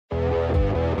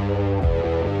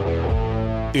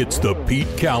It's the Pete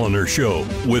Kaliner Show.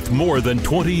 With more than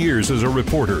 20 years as a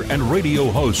reporter and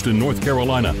radio host in North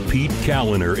Carolina, Pete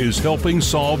Kaliner is helping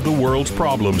solve the world's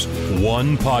problems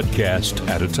one podcast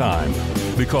at a time.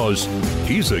 Because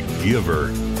he's a giver.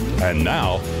 And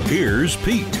now, here's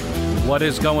Pete. What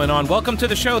is going on? Welcome to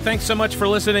the show. Thanks so much for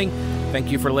listening.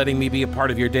 Thank you for letting me be a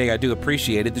part of your day. I do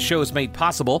appreciate it. The show is made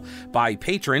possible by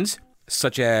patrons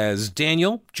such as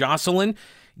Daniel, Jocelyn,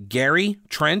 Gary,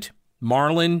 Trent,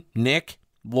 Marlon, Nick,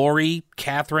 Lori,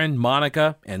 Catherine,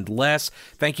 Monica, and Les.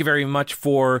 Thank you very much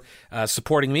for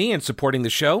supporting me and supporting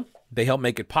the show. They help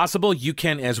make it possible. You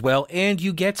can as well, and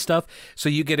you get stuff. So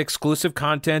you get exclusive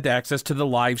content, access to the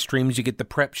live streams. You get the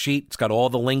prep sheet. It's got all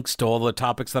the links to all the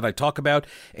topics that I talk about,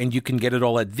 and you can get it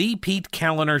all at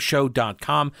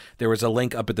thepetekalinershow.com. There is a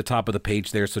link up at the top of the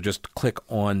page there, so just click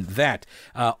on that.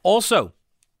 Also,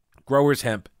 Growers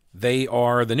Hemp. They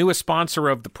are the newest sponsor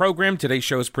of the program. Today's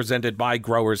show is presented by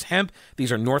Growers Hemp. These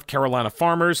are North Carolina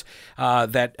farmers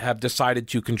that have decided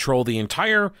to control the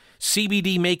entire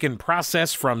CBD making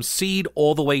process from seed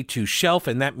all the way to shelf,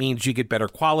 and that means you get better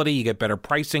quality, you get better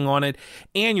pricing on it,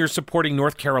 and you're supporting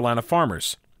North Carolina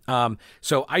farmers.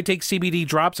 So I take CBD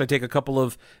drops. I take a couple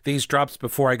of these drops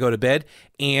before I go to bed,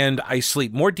 and I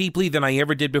sleep more deeply than I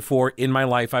ever did before in my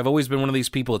life. I've always been one of these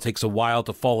people. It takes a while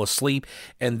to fall asleep,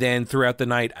 and then throughout the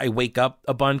night, I wake up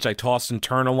a bunch. I toss and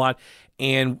turn a lot,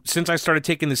 and since I started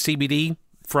taking the CBD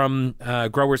from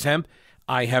Growers Hemp,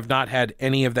 I have not had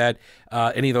any of that,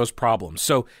 any of those problems.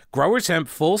 So Growers Hemp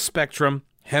full spectrum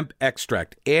hemp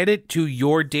extract. Add it to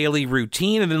your daily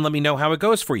routine and then let me know how it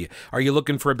goes for you. Are you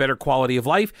looking for a better quality of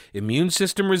life, immune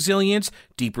system resilience,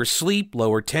 deeper sleep,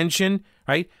 lower tension,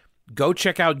 right? Go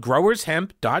check out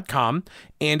growershemp.com,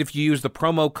 and if you use the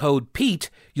promo code PETE,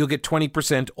 you'll get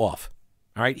 20% off.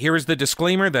 All right, here is the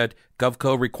disclaimer that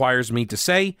GovCo requires me to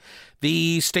say.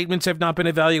 The statements have not been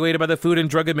evaluated by the Food and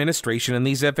Drug Administration, and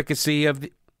these efficacy of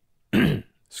the...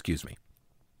 Excuse me.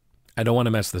 I don't want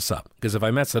to mess this up, because if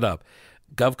I mess it up,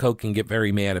 GovCo can get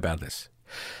very mad about this.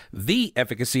 The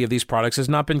efficacy of these products has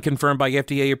not been confirmed by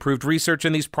FDA-approved research,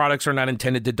 and these products are not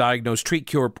intended to diagnose, treat,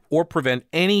 cure, or prevent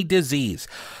any disease.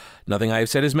 Nothing I have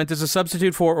said is meant as a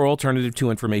substitute for or alternative to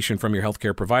information from your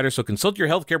healthcare provider, so consult your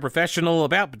healthcare professional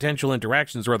about potential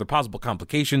interactions or other possible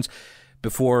complications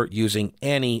before using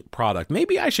any product.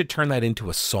 Maybe I should turn that into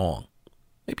a song,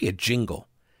 maybe a jingle.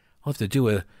 I'll have to do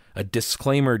a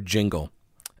disclaimer jingle.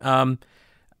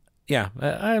 Yeah,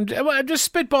 I'm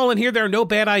just spitballing here. There are no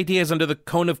bad ideas under the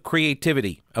cone of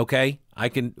creativity. Okay, I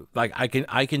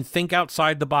can think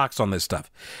outside the box on this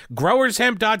stuff.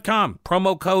 Growershemp.com,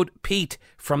 promo code Pete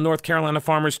from North Carolina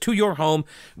farmers to your home.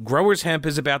 Growers Hemp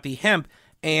is about the hemp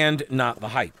and not the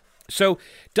hype. So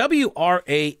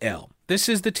WRAL. This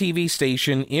is the TV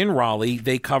station in Raleigh.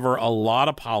 They cover a lot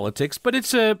of politics, but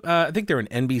it's I think they're an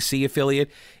NBC affiliate.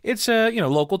 It's a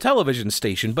local television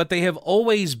station, but they have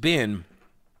always been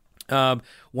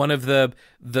one of the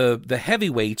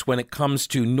heavyweights when it comes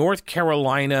to North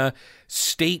Carolina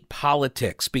state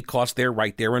politics, because they're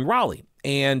right there in Raleigh,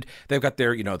 and they've got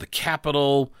their the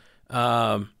Capitol.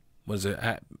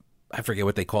 I forget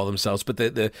what they call themselves, but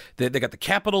they got the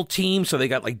Capitol team, so they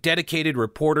got like dedicated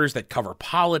reporters that cover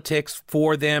politics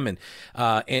for them,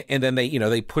 and then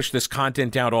they push this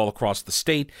content out all across the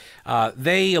state.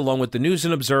 They, along with the News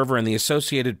and Observer and the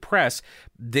Associated Press,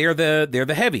 they're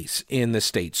the heavies in the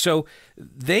state. So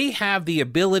they have the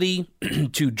ability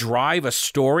to drive a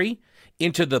story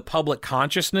into the public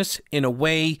consciousness in a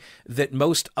way that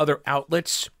most other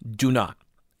outlets do not.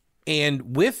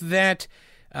 And with that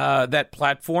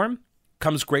platform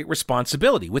comes great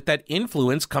responsibility. With that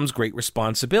influence comes great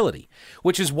responsibility,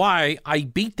 which is why I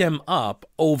beat them up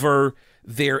over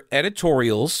their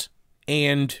editorials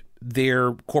and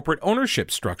their corporate ownership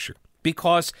structure.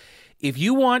 Because if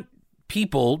you want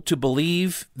people to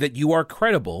believe that you are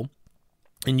credible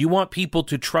and you want people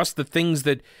to trust the things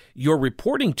that you're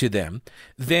reporting to them,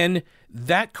 then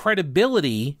that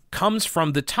credibility comes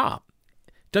from the top.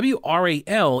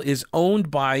 WRAL is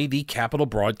owned by the Capital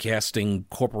Broadcasting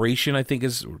Corporation, I think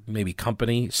is maybe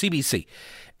company, CBC.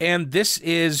 And this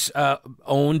is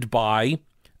owned by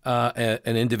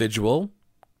an individual,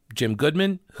 Jim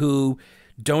Goodman, who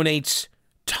donates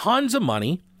tons of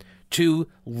money to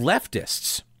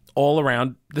leftists all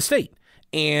around the state.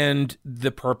 And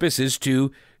the purpose is to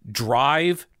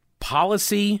drive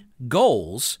policy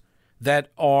goals that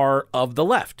are of the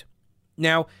left.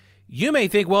 Now, you may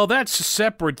think, well, that's a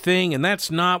separate thing, and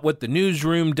that's not what the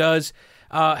newsroom does.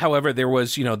 However, there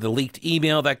was, the leaked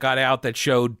email that got out that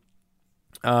showed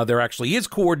There actually is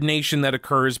coordination that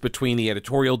occurs between the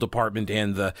editorial department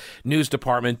and the news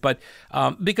department, but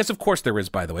because of course there is,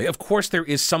 by the way, of course there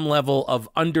is some level of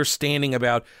understanding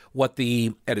about what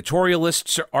the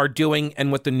editorialists are doing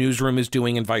and what the newsroom is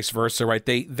doing and vice versa, right?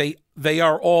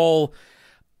 They're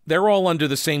all under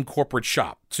the same corporate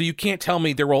shop. So you can't tell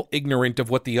me they're all ignorant of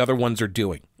what the other ones are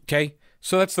doing, okay?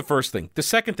 So that's the first thing. The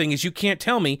second thing is you can't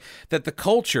tell me that the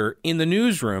culture in the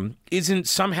newsroom isn't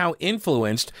somehow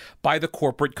influenced by the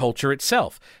corporate culture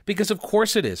itself, because of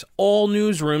course it is. All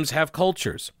newsrooms have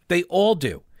cultures. They all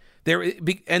do.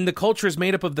 And the culture is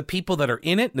made up of the people that are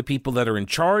in it, the people that are in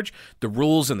charge, the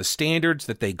rules and the standards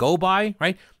that they go by,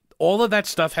 right? All of that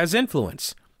stuff has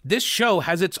influence. This show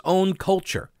has its own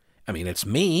culture. I mean, it's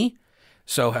me.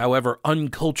 So however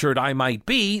uncultured I might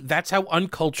be, that's how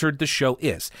uncultured the show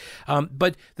is.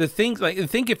 But the thing,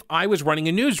 think if I was running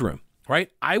a newsroom,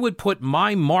 right, I would put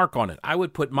my mark on it. I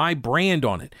would put my brand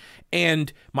on it.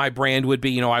 And my brand would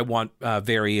be, I want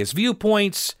various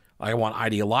viewpoints. I want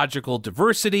ideological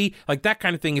diversity, like that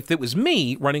kind of thing, if it was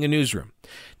me running a newsroom.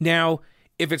 Now,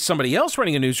 if it's somebody else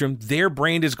running a newsroom, their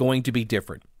brand is going to be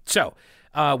different. So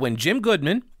when Jim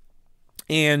Goodman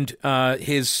and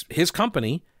his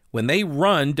company, when they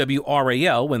run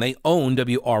WRAL, when they own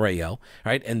WRAL,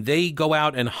 right, and they go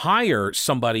out and hire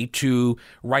somebody to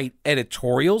write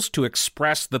editorials to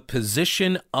express the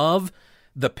position of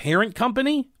the parent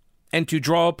company and to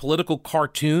draw political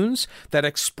cartoons that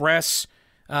express,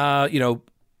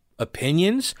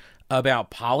 opinions about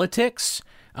politics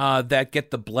that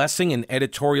get the blessing and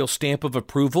editorial stamp of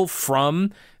approval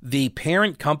from the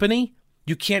parent company,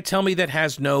 you can't tell me that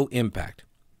has no impact.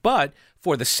 But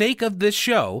for the sake of this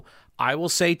show, I will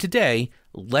say today,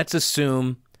 let's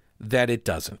assume that it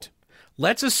doesn't.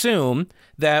 Let's assume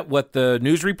that what the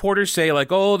news reporters say,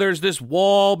 like, oh, there's this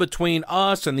wall between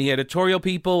us and the editorial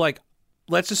people, like,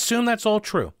 let's assume that's all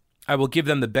true. I will give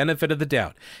them the benefit of the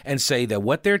doubt and say that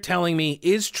what they're telling me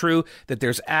is true, that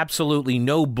there's absolutely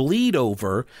no bleed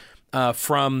over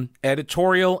from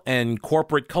editorial and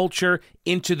corporate culture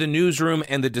into the newsroom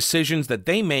and the decisions that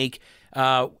they make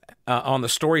on the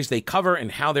stories they cover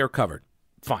and how they're covered.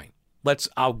 Fine.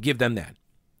 I'll give them that.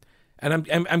 And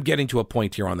I'm getting to a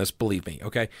point here on this, believe me,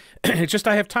 okay? It's just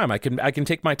I have time. I can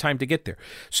take my time to get there.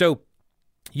 So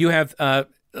you have,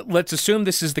 let's assume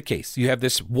this is the case. You have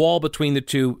this wall between the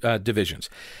two divisions.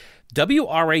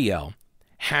 WRAL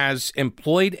has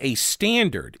employed a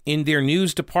standard in their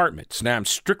news departments. Now, I'm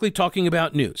strictly talking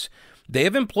about news. They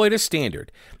have employed a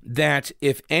standard that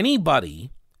if anybody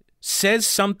says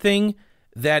something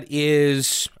that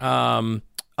is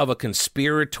of a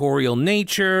conspiratorial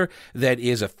nature, that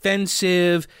is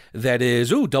offensive, that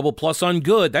is, double plus on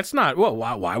good. That's not, well,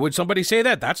 why would somebody say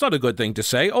that? That's not a good thing to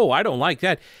say. Oh, I don't like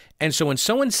that. And so when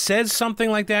someone says something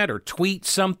like that or tweets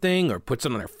something or puts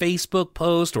it on their Facebook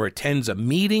post or attends a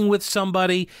meeting with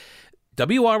somebody,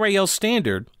 WRAL's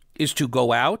standard is to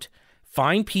go out,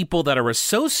 find people that are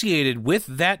associated with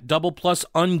that double plus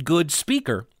ungood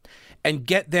speaker and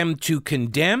get them to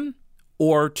condemn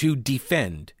or to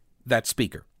defend that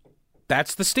speaker.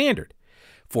 That's the standard.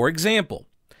 For example,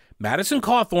 Madison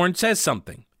Cawthorn says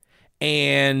something,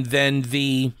 and then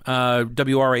the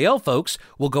WRAL folks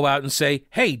will go out and say,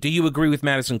 hey, do you agree with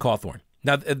Madison Cawthorn?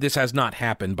 Now, this has not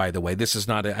happened, by the way. This is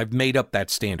not, I've made up that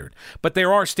standard. But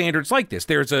there are standards like this.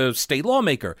 There's a state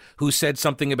lawmaker who said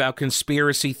something about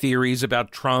conspiracy theories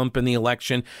about Trump and the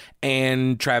election,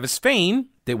 and Travis Fain,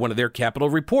 one of their Capitol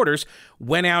reporters,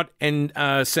 went out and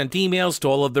sent emails to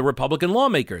all of the Republican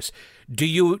lawmakers. Do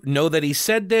you know that he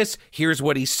said this? Here's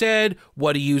what he said.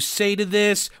 What do you say to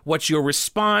this? What's your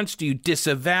response? Do you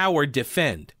disavow or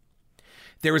defend?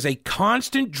 There is a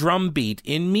constant drumbeat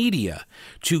in media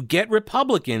to get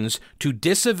Republicans to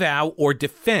disavow or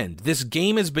defend. This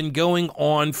game has been going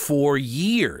on for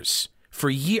years.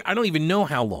 I don't even know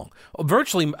how long.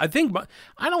 Virtually, I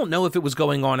don't know if it was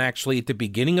going on actually at the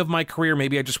beginning of my career.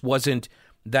 Maybe I just wasn't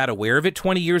that aware of it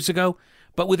 20 years ago.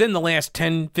 But within the last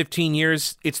 10, 15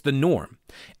 years, it's the norm.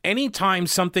 Anytime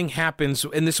something happens,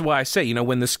 and this is why I say,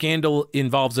 when the scandal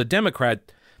involves a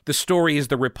Democrat, the story is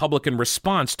the Republican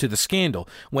response to the scandal.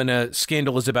 When a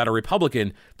scandal is about a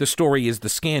Republican, the story is the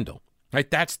scandal. Right?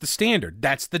 That's the standard.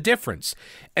 That's the difference.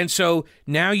 And so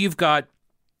now you've got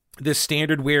this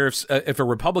standard where if a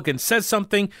Republican says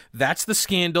something, that's the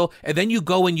scandal, and then you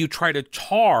go and you try to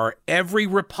tar every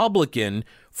Republican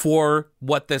for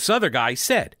what this other guy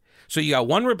said. So you got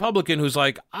one Republican who's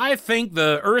like, I think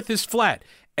the earth is flat,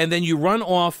 and then you run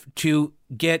off to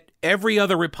get every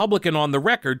other Republican on the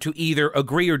record to either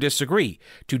agree or disagree,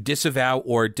 to disavow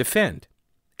or defend.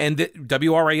 And the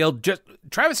WRAL,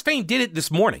 Travis Fain did it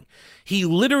this morning. He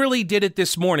literally did it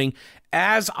this morning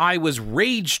as I was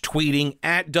rage tweeting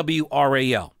at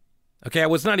WRAL. Okay, I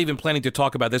was not even planning to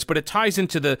talk about this, but it ties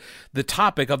into the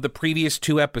topic of the previous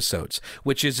 2 episodes,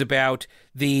 which is about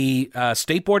the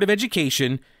State Board of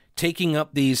Education taking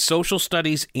up these social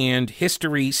studies and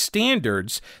history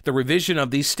standards, the revision of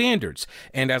these standards.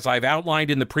 And as I've outlined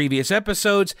in the previous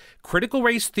episodes, critical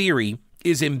race theory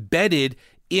is embedded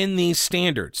in these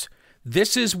standards.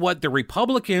 This is what the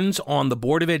Republicans on the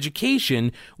Board of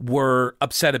Education were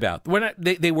upset about.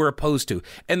 They were opposed to.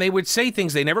 And they would say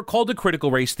things. They never called it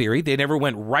critical race theory. They never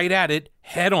went right at it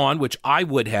head on, which I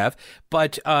would have,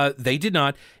 but they did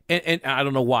not. And I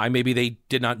don't know why. Maybe they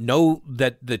did not know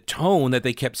that the tone that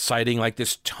they kept citing, like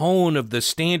this tone of the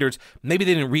standards, maybe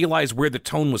they didn't realize where the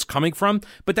tone was coming from,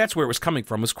 but that's where it was coming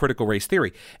from, was critical race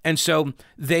theory. And so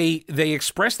they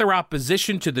expressed their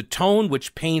opposition to the tone,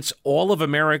 which paints all of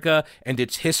America and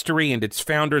its history and its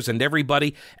founders and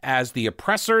everybody as the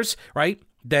oppressors, right?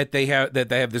 That they have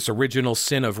this original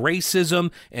sin of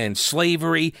racism and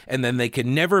slavery, and then they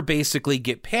can never basically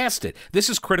get past it. This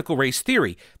is critical race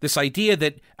theory. This idea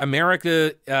that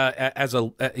America, as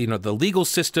the legal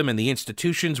system and the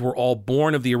institutions were all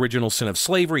born of the original sin of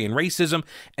slavery and racism,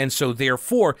 and so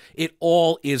therefore it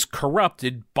all is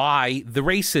corrupted by the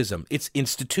racism. It's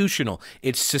institutional.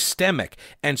 It's systemic,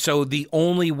 and so the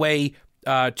only way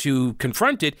to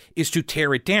confront it is to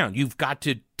tear it down. You've got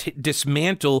to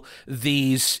dismantle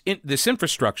this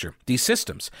infrastructure, these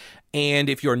systems. And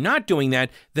if you're not doing that,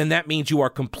 then that means you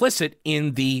are complicit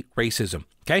in the racism.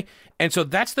 Okay? And so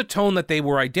that's the tone that they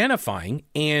were identifying.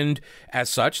 And as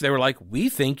such, they were like, we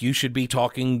think you should be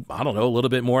talking, I don't know, a little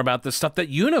bit more about the stuff that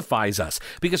unifies us.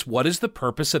 Because what is the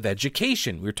purpose of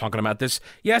education? We were talking about this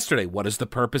yesterday. What is the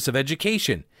purpose of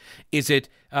education? Is it,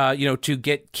 to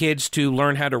get kids to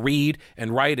learn how to read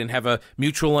and write and have a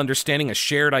mutual understanding, a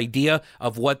shared idea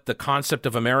of what the concept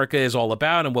of America is all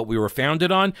about and what we were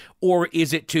founded on? Or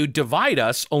is it to divide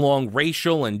us along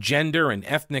racial and gender and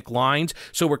ethnic lines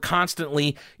so we're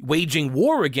constantly waging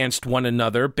war against one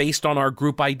another based on our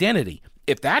group identity?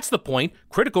 If that's the point,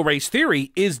 critical race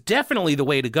theory is definitely the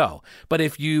way to go. But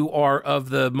if you are of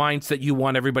the mindset you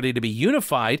want everybody to be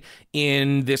unified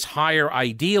in this higher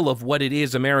ideal of what it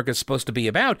is America's supposed to be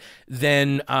about,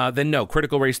 then no,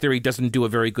 critical race theory doesn't do a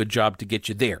very good job to get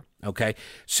you there. Okay,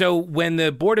 so when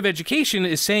the Board of Education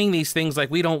is saying these things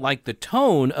like we don't like the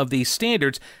tone of these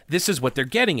standards, this is what they're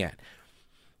getting at.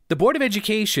 The Board of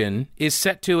Education is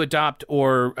set to adopt,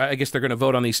 or I guess they're going to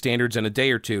vote on these standards in a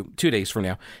day or 2 days from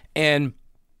now. And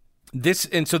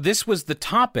so this was the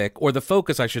topic, or the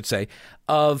focus, I should say,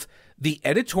 of the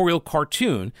editorial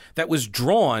cartoon that was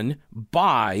drawn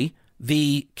by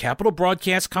the Capital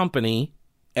Broadcast Company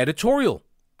editorial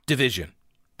division.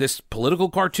 This political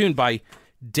cartoon by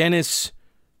Dennis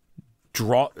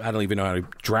Draughon,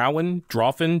 Draughon.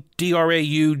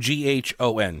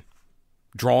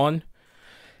 Drawn.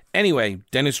 Anyway,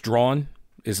 Dennis Drawn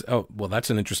is, that's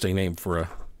an interesting name for a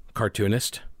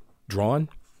cartoonist. Drawn?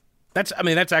 That's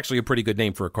actually a pretty good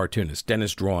name for a cartoonist.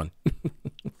 Dennis Drawn.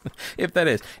 If that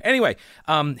is. Anyway,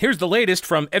 here's the latest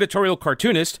from editorial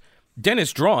cartoonist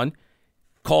Dennis Drawn,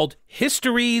 called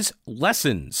History's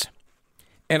Lessons.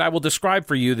 And I will describe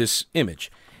for you this image.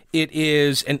 It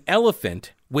is an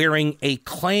elephant wearing a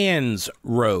Klan's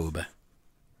robe.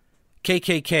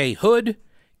 KKK hood,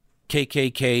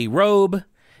 KKK robe,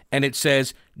 and it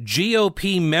says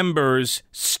GOP members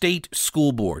state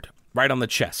school board right on the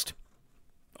chest,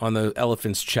 on the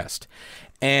elephant's chest.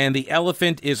 And the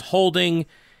elephant is holding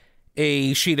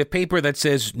a sheet of paper that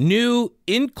says new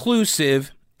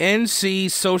inclusive NC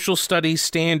social studies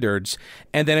standards.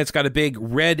 And then it's got a big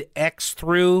red X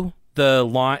through the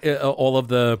line, all of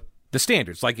the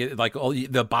standards, like all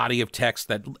the body of text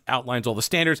that outlines all the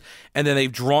standards. And then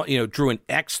they've drew an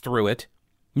X through it.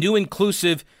 New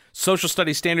inclusive social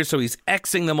studies standards, so he's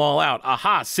Xing them all out.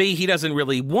 Aha, see, he doesn't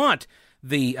really want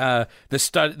the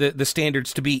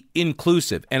standards to be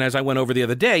inclusive. And as I went over the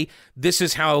other day, this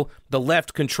is how the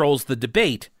left controls the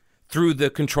debate, through the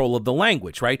control of the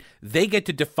language, right? They get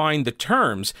to define the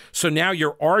terms. So now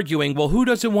you're arguing, well, who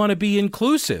doesn't want to be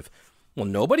inclusive? Well,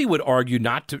 nobody would argue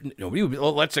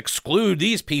let's exclude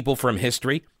these people from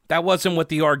history. That wasn't what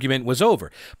the argument was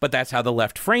over. But that's how the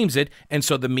left frames it, and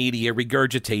so the media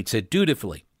regurgitates it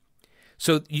dutifully.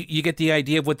 So you get the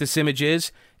idea of what this image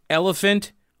is.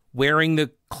 Elephant wearing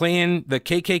the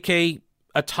KKK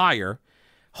attire,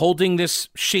 holding this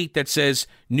sheet that says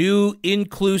new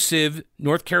inclusive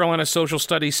North Carolina social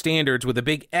studies standards with a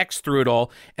big X through it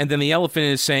all. And then the elephant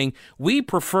is saying, we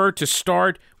prefer to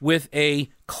start with a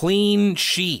clean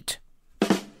sheet.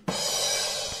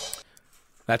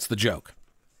 That's the joke.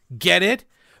 Get it?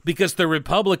 Because the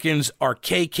Republicans are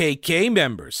KKK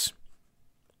members.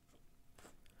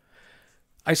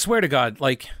 I swear to God,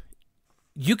 like,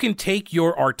 you can take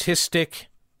your artistic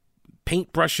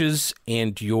paintbrushes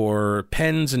and your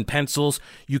pens and pencils,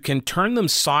 you can turn them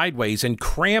sideways and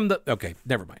cram the... Okay,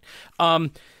 never mind.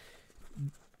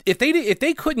 If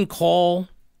they couldn't call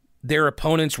their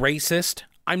opponents racist,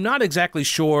 I'm not exactly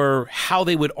sure how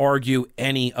they would argue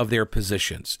any of their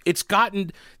positions.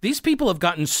 These people have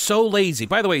gotten so lazy.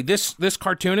 By the way, this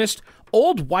cartoonist,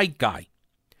 old white guy,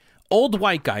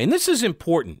 and this is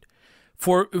important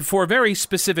for a very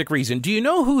specific reason. Do you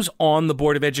know who's on the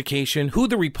Board of Education? Who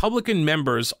the Republican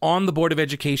members on the Board of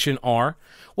Education are?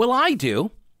 Well, I do.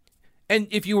 And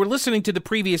if you were listening to the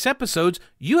previous episodes,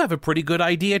 you have a pretty good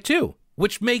idea too,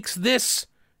 which makes this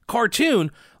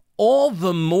cartoon all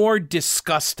the more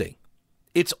disgusting.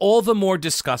 It's all the more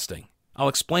disgusting. I'll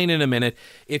explain in a minute.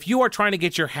 If you are trying to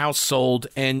get your house sold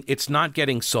and it's not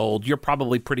getting sold, you're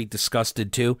probably pretty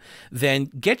disgusted too.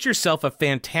 Then get yourself a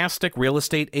fantastic real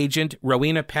estate agent,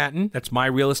 Rowena Patton. That's my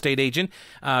real estate agent.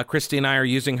 Christy and I are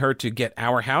using her to get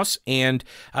our house. And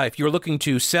if you're looking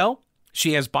to sell,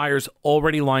 she has buyers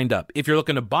already lined up. If you're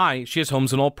looking to buy, she has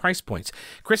homes in all price points.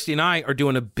 Christy and I are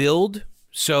doing a build.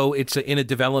 So it's in a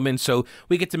development, so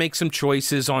we get to make some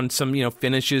choices on some,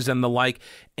 finishes and the like.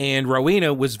 And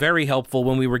Rowena was very helpful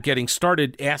when we were getting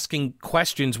started, asking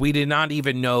questions we did not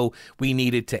even know we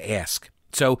needed to ask.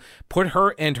 So put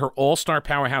her and her all-star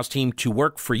powerhouse team to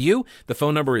work for you. The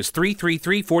phone number is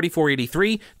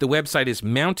 333-4483. The website is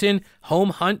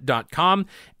mountainhomehunt.com.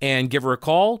 And give her a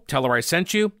call, tell her I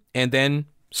sent you, and then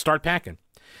start packing.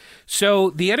 So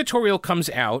the editorial comes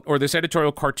out, or this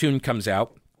editorial cartoon comes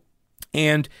out,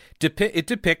 and it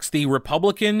depicts the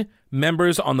Republican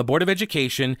members on the Board of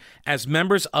Education as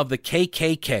members of the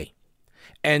KKK,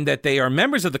 and that they are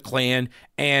members of the Klan,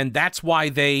 and that's why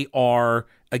they are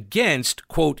against,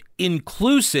 quote,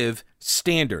 inclusive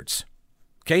standards.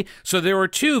 Okay, so there are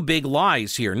two big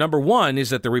lies here. Number one is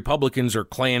that the Republicans are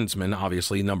Klansmen,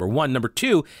 obviously, number one. Number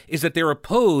two is that they're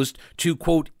opposed to,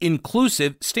 quote,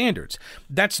 inclusive standards.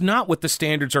 That's not what the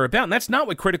standards are about, and that's not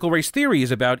what critical race theory is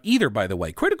about either, by the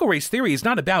way. Critical race theory is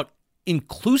not about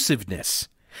inclusiveness.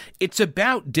 It's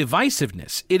about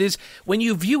divisiveness. It is when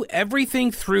you view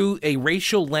everything through a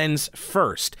racial lens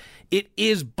first, it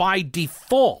is by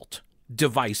default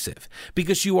divisive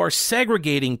because you are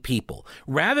segregating people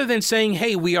rather than saying,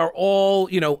 hey, we are all,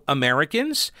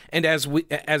 Americans. And as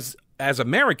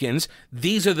Americans,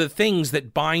 these are the things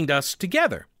that bind us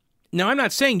together. Now, I'm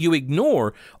not saying you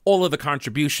ignore all of the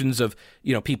contributions of,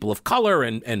 people of color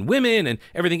and women and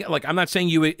everything. Like, I'm not saying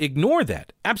you ignore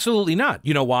that. Absolutely not.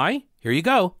 You know why? Here you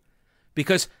go.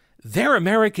 Because they're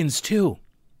Americans too.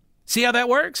 See how that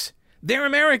works? They're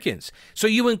Americans. So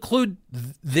you include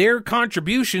their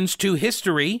contributions to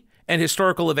history and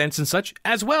historical events and such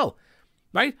as well,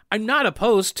 right? I'm not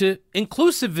opposed to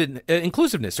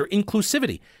inclusiveness or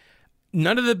inclusivity.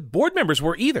 None of the board members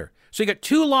were either. So you got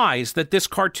two lies that this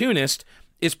cartoonist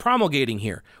is promulgating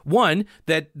here. One,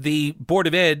 that the Board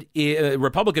of Ed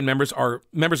Republican members are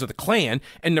members of the Klan,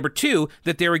 and number two,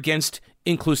 that they're against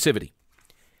inclusivity.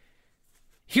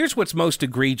 Here's what's most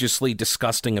egregiously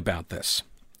disgusting about this.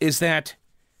 Is that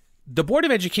the Board of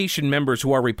Education members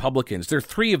who are Republicans, there are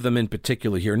three of them in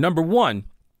particular here. Number one,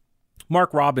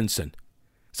 Mark Robinson.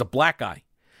 He's a black guy.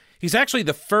 He's actually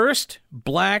the first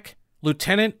black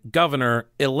lieutenant governor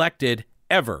elected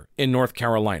ever in North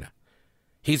Carolina.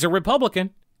 He's a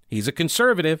Republican. He's a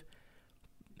conservative.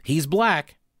 He's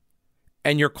black.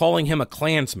 And you're calling him a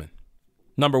Klansman.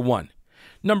 Number one.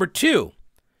 Number two,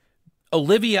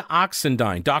 Olivia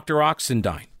Oxendine, Dr.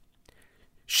 Oxendine.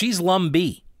 She's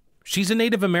Lumbee. She's a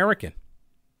Native American.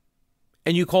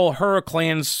 And you call her a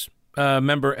Klans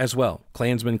member as well.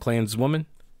 Klansman, Klanswoman.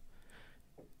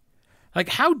 Like,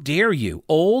 how dare you,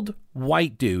 old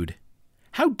white dude,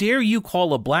 how dare you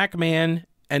call a black man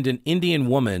and an Indian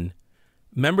woman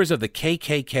members of the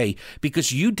KKK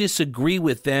because you disagree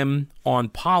with them on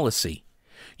policy.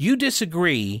 You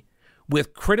disagree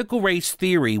with critical race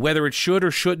theory, whether it should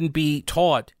or shouldn't be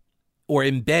taught or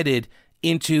embedded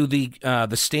into the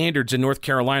standards in North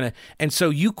Carolina, and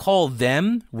so you call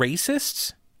them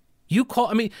racists?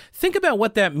 Think about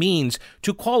what that means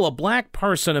to call a black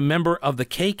person a member of the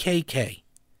KKK.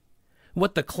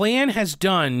 What the Klan has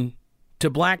done to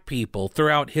black people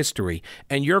throughout history,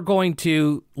 and you're going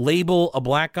to label a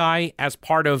black guy as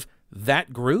part of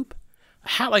that group?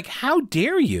 How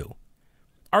dare you?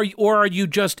 Are you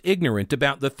just ignorant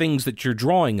about the things that you're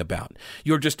drawing about?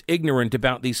 You're just ignorant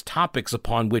about these topics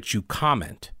upon which you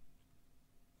comment.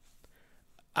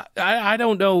 I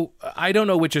don't know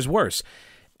which is worse.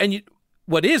 And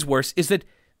what is worse is that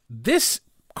this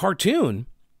cartoon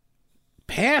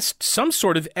passed some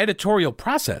sort of editorial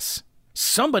process.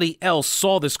 Somebody else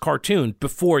saw this cartoon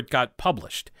before it got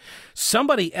published.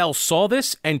 Somebody else saw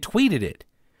this and tweeted it.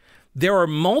 There are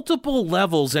multiple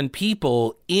levels and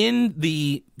people in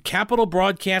the Capital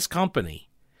Broadcast Company,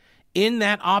 in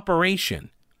that operation,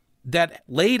 that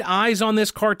laid eyes on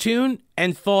this cartoon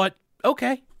and thought,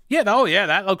 okay,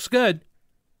 that looks good.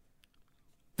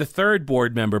 The third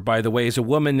board member, by the way, is a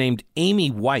woman named Amy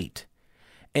White.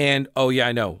 And,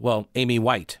 I know. Well, Amy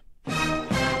White.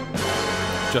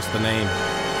 Just the name.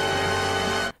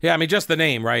 Yeah, I mean, just the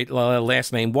name, right?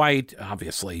 Last name White,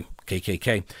 obviously,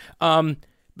 KKK.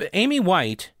 But Amy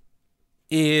White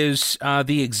is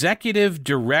the executive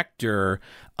director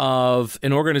of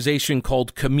an organization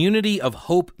called Community of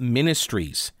Hope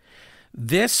Ministries.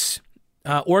 This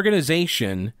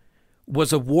organization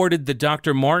was awarded the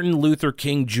Dr. Martin Luther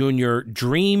King Jr.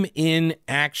 Dream in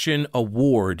Action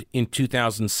Award in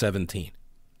 2017.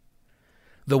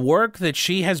 The work that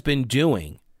she has been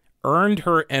doing earned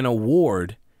her an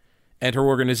award, and her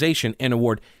organization an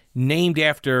award, named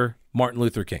after Martin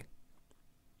Luther King.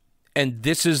 And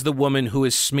this is the woman who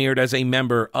is smeared as a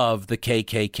member of the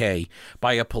KKK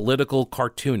by a political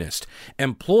cartoonist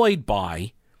employed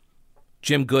by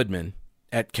Jim Goodman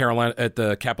at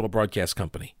the Capital Broadcast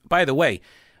Company. By the way,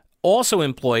 also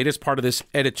employed as part of this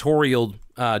editorial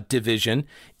division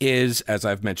is, as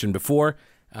I've mentioned before,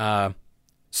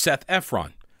 Seth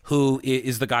Efron, who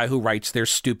is the guy who writes their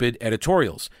stupid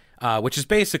editorials, which is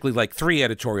basically like 3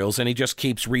 editorials, and he just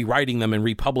keeps rewriting them and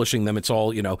republishing them. It's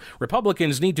all,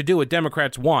 Republicans need to do what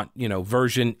Democrats want,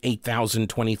 version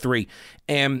 8023.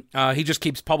 And he just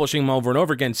keeps publishing them over and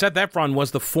over again. Seth Efron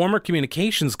was the former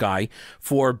communications guy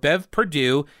for Bev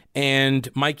Perdue and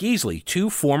Mike Easley, 2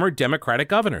 former Democratic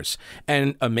governors.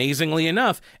 And amazingly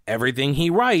enough, everything he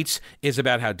writes is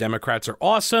about how Democrats are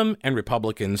awesome and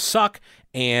Republicans suck,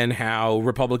 and how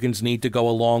Republicans need to go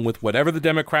along with whatever the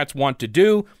Democrats want to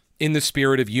do in the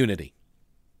spirit of unity.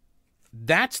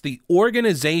 That's the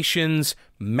organization's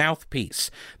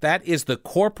mouthpiece. That is the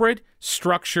corporate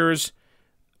structure's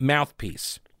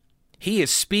mouthpiece. He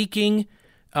is speaking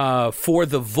for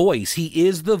the voice. He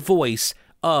is the voice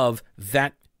of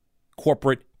that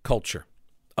corporate culture,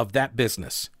 of that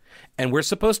business. And we're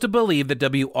supposed to believe that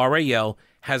WRAL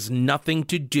has nothing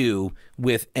to do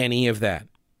with any of that,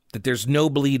 that there's no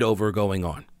bleed over going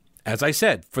on. As I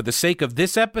said, for the sake of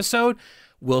this episode,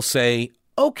 we'll say,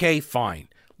 okay, fine.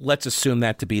 Let's assume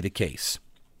that to be the case.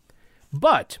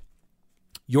 But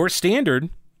your standard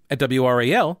at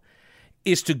WRAL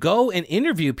is to go and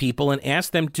interview people and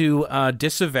ask them to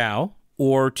disavow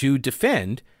or to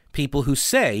defend people who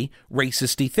say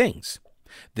racist-y things.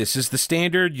 This is the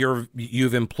standard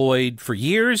you've employed for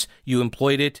years. You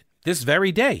employed it this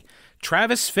very day.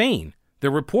 Travis Fain, the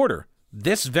reporter,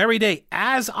 this very day,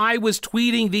 as I was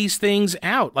tweeting these things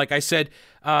out, like I said,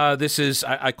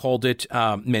 I called it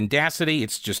mendacity.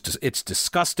 It's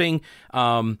disgusting.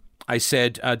 I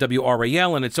said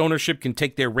WRAL and its ownership can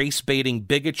take their race-baiting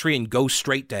bigotry and go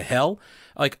straight to hell.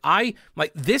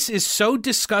 This is so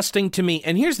disgusting to me.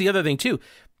 And here's the other thing, too.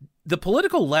 The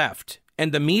political left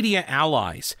and the media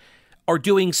allies are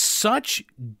doing such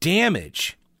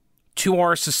damage to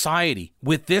our society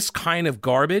with this kind of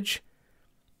garbage.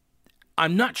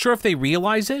 I'm not sure if they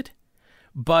realize it,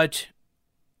 but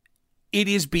it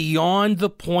is beyond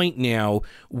the point now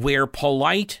where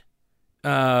polite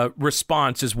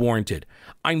response is warranted.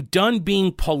 I'm done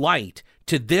being polite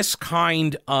to this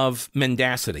kind of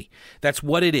mendacity. That's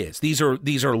what it is. These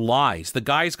are lies. The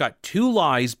guy's got 2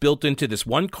 lies built into this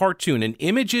one cartoon, and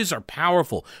images are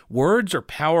powerful. Words are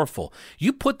powerful.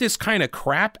 You put this kind of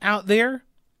crap out there,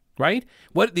 right?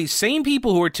 What these same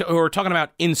people who are talking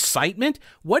about incitement,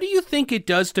 what do you think it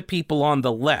does to people on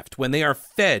the left when they are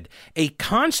fed a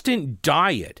constant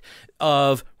diet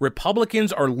of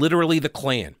Republicans are literally the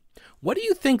Klan? What do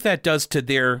you think that does to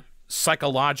their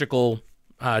psychological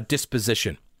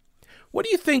disposition? What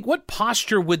do you think? What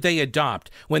posture would they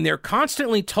adopt when they're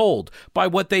constantly told by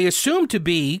what they assume to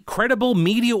be credible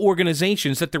media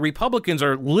organizations that the Republicans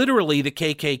are literally the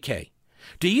KKK?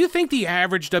 Do you think the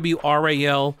average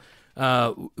WRAL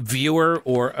viewer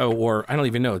or I don't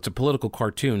even know, it's a political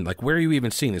cartoon, like where are you even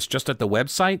seeing this? Just at the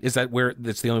website? Is that where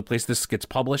that's the only place this gets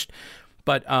published?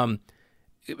 But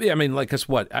I mean, like, guess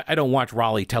what? I don't watch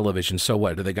Raleigh television, so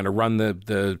what? Are they going to run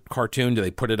the cartoon? Do they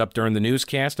put it up during the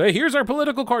newscast? Hey, here's our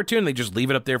political cartoon. They just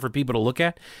leave it up there for people to look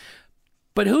at.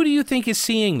 But who do you think is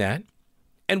seeing that?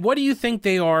 And what do you think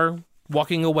they are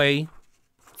walking away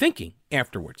thinking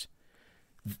afterwards?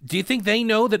 Do you think they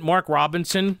know that Mark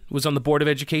Robinson was on the Board of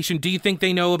Education? Do you think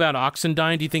they know about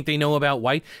Oxendine? Do you think they know about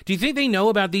White? Do you think they know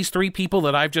about these three people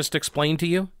that I've just explained to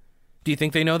you? Do you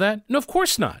think they know that? No, of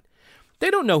course not.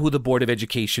 They don't know who the Board of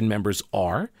Education members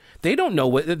are. They don't know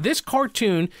what... This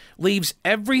cartoon leaves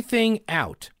everything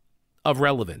out of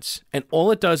relevance, and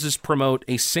all it does is promote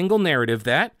a single narrative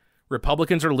that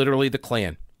Republicans are literally the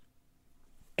Klan.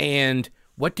 And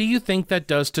what do you think that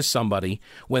does to somebody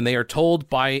when they are told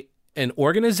by an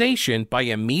organization, by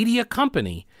a media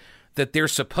company, that they're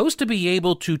supposed to be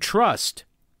able to trust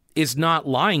is not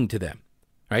lying to them,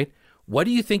 right? What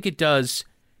do you think it does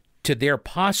to their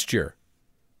posture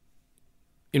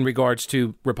in regards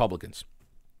to Republicans?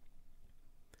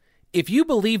 If you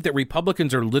believe that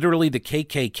Republicans are literally the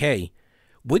KKK,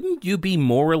 wouldn't you be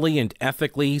morally and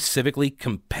ethically, civically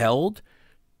compelled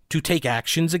to take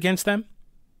actions against them?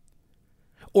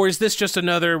 Or is this just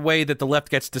another way that the left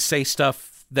gets to say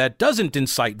stuff that doesn't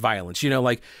incite violence? You know,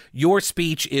 like, your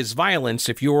speech is violence.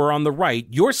 If you're on the right,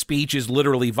 your speech is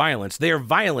literally violence. Their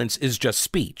violence is just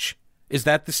speech. Is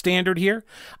that the standard here?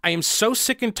 I am so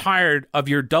sick and tired of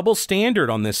your double standard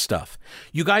on this stuff.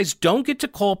 You guys don't get to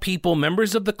call people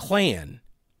members of the Klan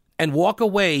and walk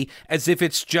away as if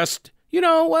it's just,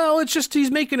 it's just he's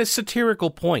making a satirical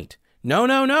point.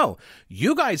 No.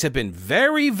 You guys have been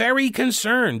very, very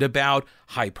concerned about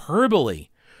hyperbole.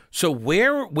 So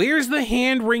where's the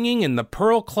hand-wringing and the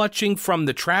pearl-clutching from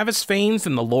the Travis Faines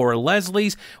and the Laura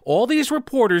Leslies, all these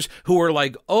reporters who are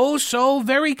like, oh, so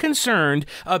very concerned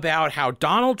about how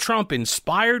Donald Trump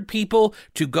inspired people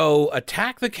to go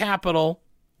attack the Capitol?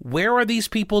 Where are these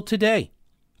people today?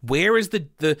 Where is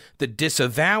the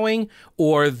disavowing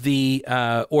or the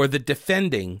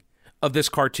defending of this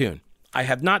cartoon? I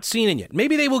have not seen it yet.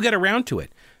 Maybe they will get around to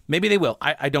it. Maybe they will.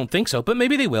 I don't think so, but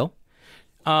maybe they will.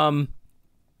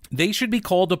 They should be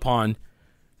called upon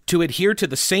to adhere to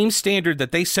the same standard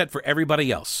that they set for everybody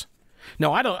else.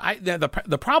 No, I don't.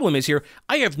 The problem is here,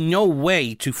 I have no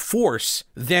way to force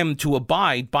them to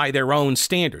abide by their own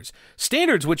standards.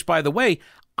 Standards which, by the way,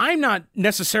 I'm not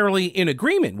necessarily in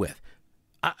agreement with.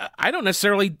 I don't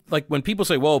necessarily, like when people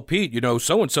say, well, Pete,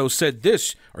 so-and-so said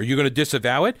this. Are you going to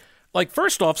disavow it? Like,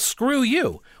 first off, screw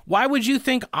you. Why would you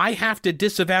think I have to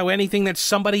disavow anything that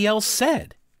somebody else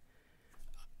said?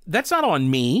 That's not on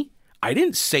me. I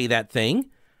didn't say that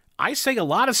thing. I say a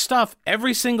lot of stuff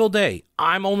every single day.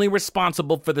 I'm only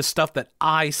responsible for the stuff that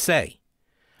I say.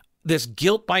 This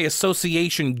guilt by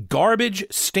association garbage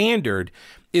standard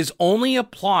is only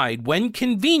applied when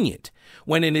convenient,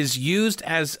 when it is used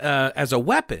as a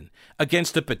weapon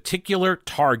against a particular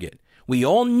target. We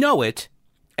all know it,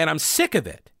 and I'm sick of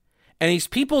it. And these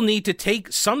people need to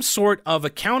take some sort of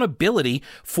accountability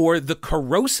for the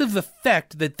corrosive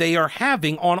effect that they are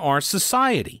having on our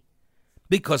society.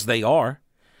 Because they are.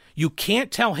 You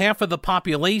can't tell half of the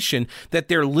population that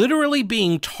they're literally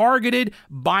being targeted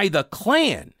by the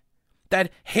Klan.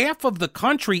 That half of the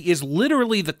country is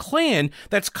literally the Klan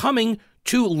that's coming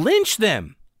to lynch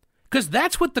them. Because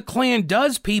that's what the Klan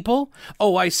does, people.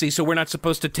 Oh, I see. So we're not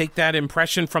supposed to take that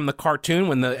impression from the cartoon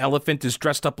when the elephant is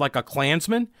dressed up like a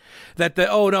Klansman? Those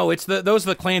are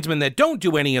the Klansmen that don't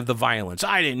do any of the violence.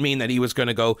 I didn't mean that he was going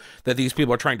to go, that these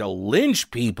people are trying to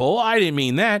lynch people. I didn't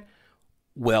mean that.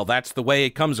 Well, that's the way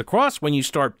it comes across when you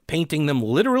start painting them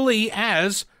literally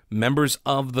as members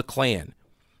of the Klan.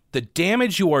 The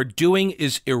damage you are doing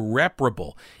is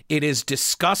irreparable. It is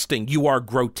disgusting. You are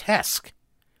grotesque.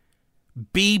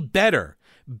 Be better.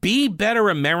 Be better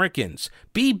Americans.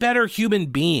 Be better human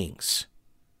beings.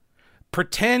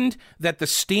 Pretend that the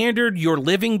standard you're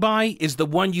living by is the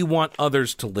one you want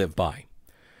others to live by.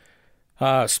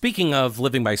 Speaking of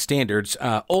living by standards,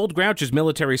 Old Grouch's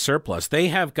military surplus. They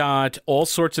have got all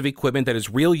sorts of equipment that is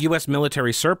real U.S.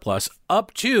 military surplus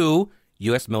up to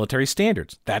U.S. military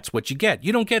standards. That's what you get.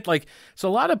 You don't get so a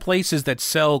lot of places that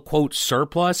sell, quote,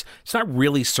 surplus, it's not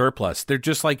really surplus. They're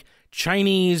just like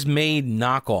Chinese-made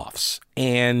knockoffs,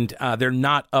 and they're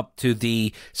not up to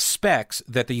the specs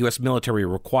that the U.S. military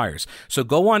requires. So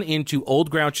go on into Old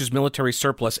Grouch's military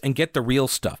surplus and get the real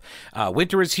stuff.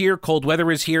 Winter is here. Cold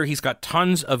weather is here. He's got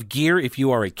tons of gear if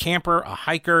you are a camper, a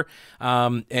hiker,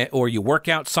 or you work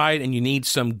outside and you need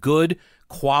some good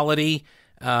quality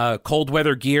cold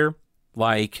weather gear.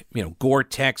 Like,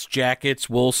 Gore-Tex jackets,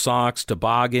 wool socks,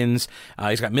 toboggans.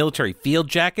 He's got military field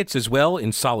jackets as well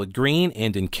in solid green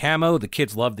and in camo. The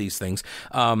kids love these things.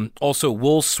 Also,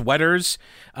 wool sweaters.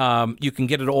 You can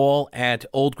get it all at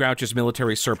Old Grouch's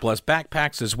military surplus.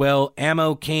 Backpacks as well.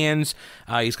 Ammo cans.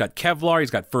 He's got Kevlar.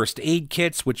 He's got first aid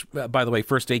kits, which, by the way,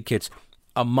 first aid kits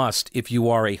a must if you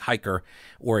are a hiker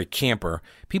or a camper.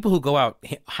 People who go out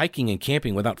hiking and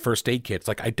camping without first aid kits,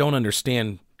 like, I don't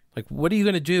understand. Like, what are you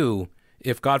going to do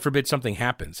if, God forbid, something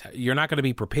happens? You're not going to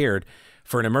be prepared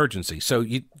for an emergency. So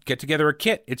you get together a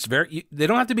kit. They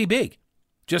don't have to be big.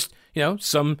 Just,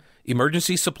 some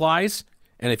emergency supplies.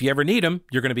 And if you ever need them,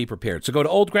 you're going to be prepared. So go to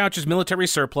Old Grouch's Military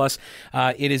Surplus.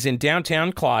 It is in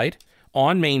downtown Clyde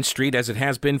on Main Street, as it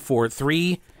has been for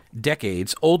 3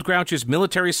 decades. Old Grouch's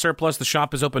Military Surplus. The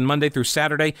shop is open Monday through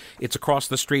Saturday. It's across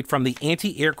the street from the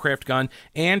anti-aircraft gun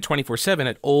and 24/7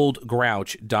 at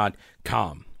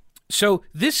oldgrouch.com. So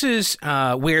this is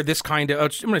where this kind of,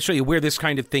 I'm going to show you where this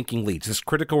kind of thinking leads, this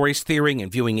critical race theory and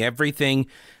viewing everything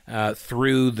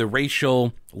through the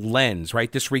racial lens, right?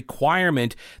 This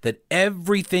requirement that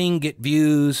everything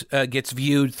gets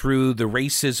viewed through the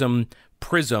racism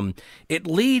prism. It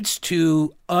leads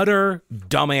to utter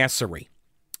dumbassery,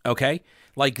 okay?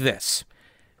 Like this.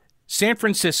 San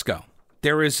Francisco,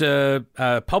 there is a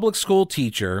public school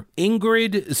teacher,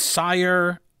 Ingrid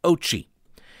Sire Ochi,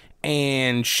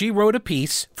 and she wrote a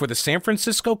piece for the San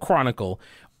Francisco Chronicle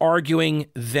arguing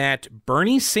that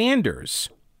Bernie Sanders,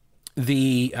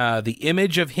 the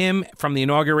image of him from the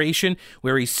inauguration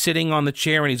where he's sitting on the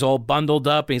chair and he's all bundled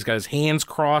up and he's got his hands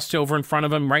crossed over in front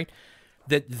of him, right?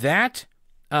 That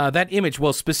image,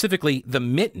 well, specifically the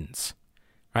mittens,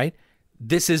 right?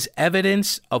 This is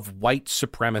evidence of white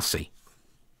supremacy.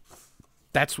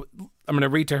 That's what I'm going to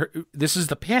read to her. This is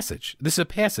the passage. This is a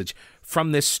passage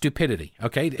from this stupidity,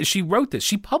 okay? She wrote this.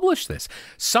 She published this.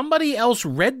 Somebody else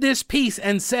read this piece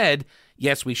and said,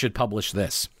 yes, we should publish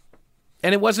this.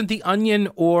 And it wasn't the Onion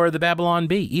or the Babylon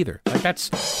Bee either. Like,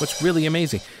 that's what's really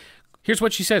amazing. Here's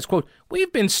what she says, quote,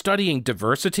 "We've been studying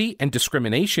diversity and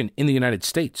discrimination in the United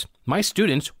States. My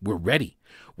students were ready.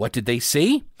 What did they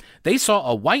see? They saw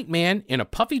a white man in a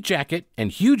puffy jacket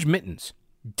and huge mittens.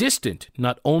 Distant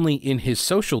not only in his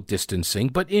social distancing,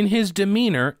 but in his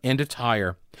demeanor and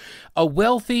attire. A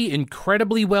wealthy,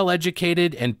 incredibly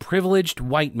well-educated, and privileged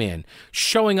white man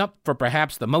showing up for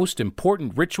perhaps the most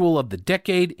important ritual of the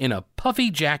decade in a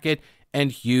puffy jacket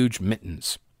and huge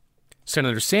mittens.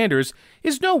 Senator Sanders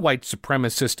is no white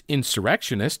supremacist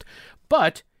insurrectionist,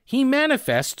 but he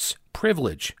manifests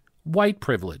privilege, white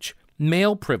privilege,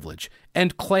 male privilege,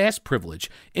 and class privilege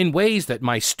in ways that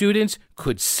my students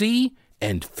could see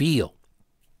and feel.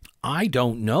 I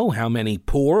don't know how many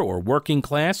poor or working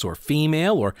class or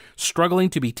female or struggling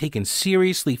to be taken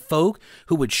seriously folk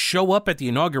who would show up at the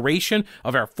inauguration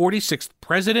of our 46th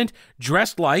president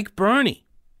dressed like Bernie."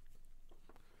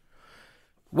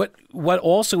 What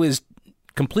also is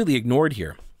completely ignored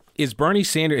here is Bernie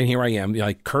Sanders, and here I am,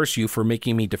 I curse you for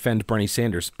making me defend Bernie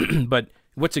Sanders, but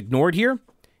what's ignored here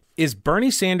is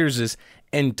Bernie Sanders'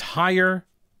 entire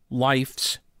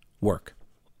life's work.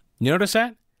 You notice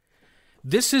that?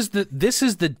 This is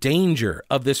the danger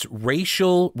of this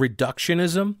racial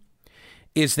reductionism,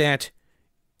 is that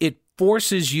it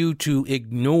forces you to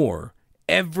ignore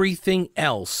everything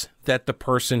else that the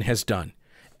person has done.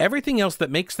 Everything else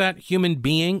that makes that human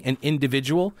being an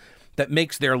individual, that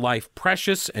makes their life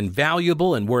precious and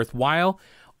valuable and worthwhile.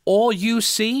 All you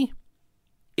see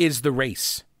is the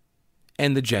race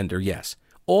and the gender, yes.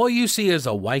 All you see is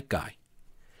a white guy.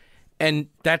 And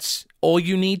that's all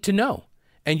you need to know.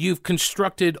 And you've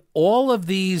constructed all of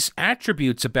these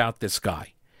attributes about this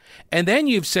guy. And then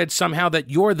you've said somehow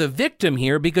that you're the victim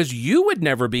here because you would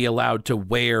never be allowed to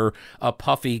wear a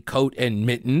puffy coat and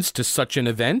mittens to such an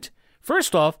event.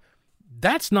 First off,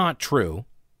 that's not true,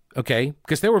 okay?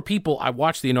 Because there were people, I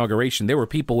watched the inauguration, there were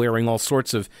people wearing all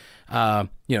sorts of,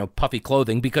 puffy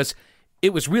clothing because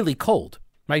it was really cold,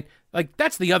 right? Like,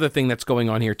 that's the other thing that's going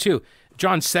on here, too.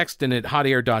 John Sexton at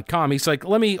hotair.com, he's like,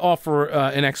 let me offer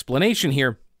an explanation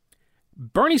here.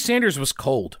 Bernie Sanders was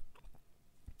cold.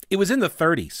 It was in the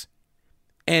 30s,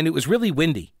 and it was really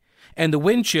windy, and the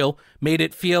wind chill made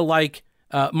it feel like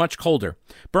much colder.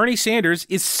 Bernie Sanders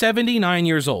is 79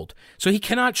 years old, so he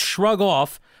cannot shrug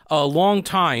off a long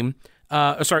time.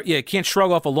 Can't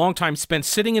shrug off a long time spent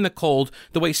sitting in the cold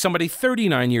the way somebody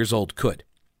 39 years old could.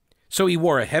 So he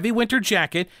wore a heavy winter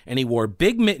jacket, and he wore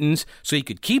big mittens so he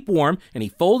could keep warm, and he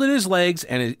folded his legs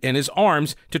and his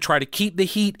arms to try to keep the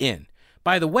heat in.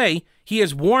 By the way, he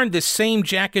has worn this same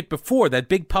jacket before, that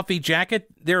big puffy jacket.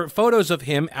 There are photos of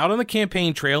him out on the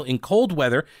campaign trail in cold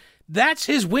weather. That's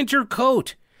his winter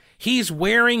coat. He's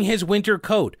wearing his winter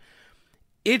coat.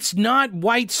 It's not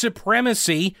white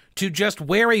supremacy to just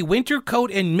wear a winter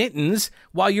coat and mittens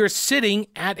while you're sitting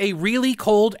at a really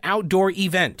cold outdoor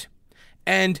event.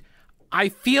 And I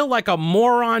feel like a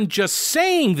moron just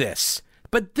saying this,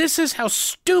 but this is how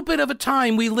stupid of a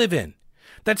time we live in.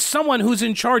 That someone who's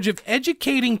in charge of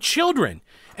educating children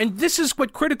And this is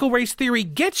what critical race theory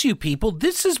gets you, people.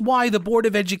 This is why the Board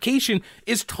of Education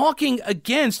is talking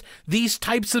against these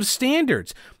types of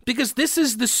standards, because this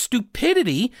is the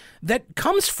stupidity that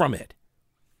comes from it.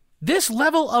 This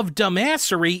level of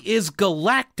dumbassery is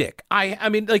galactic. I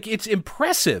mean, like, it's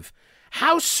impressive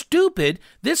how stupid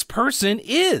this person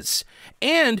is.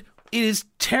 And it is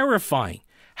terrifying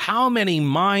how many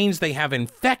minds they have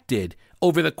infected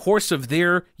over the course of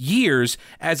their years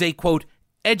as a, quote,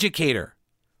 educator.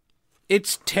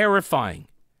 It's terrifying.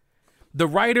 The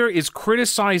writer is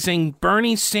criticizing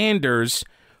Bernie Sanders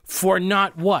for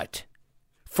not what?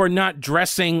 For not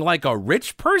dressing like a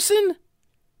rich person?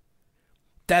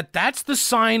 That's the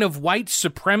sign of white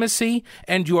supremacy,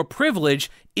 and your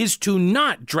privilege is to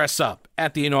not dress up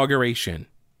at the inauguration.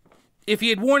 If he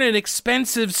had worn an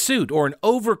expensive suit or an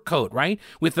overcoat, right,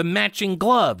 with the matching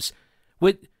gloves,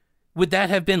 would that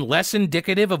have been less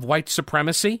indicative of white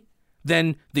supremacy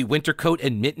than the winter coat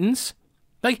and mittens?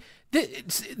 Like,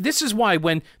 this is why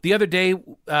when the other day,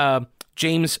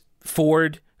 James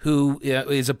Ford, who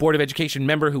is a Board of Education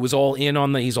member who was all in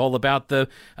on he's all about the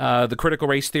critical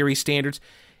race theory standards.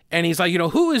 And he's like,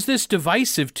 who is this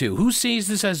divisive to? Who sees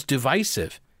this as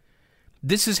divisive?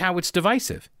 This is how it's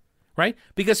divisive, right?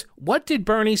 Because what did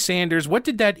Bernie Sanders, what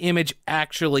did that image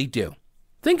actually do?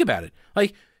 Think about it.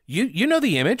 Like, you know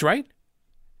the image, right?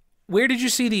 Where did you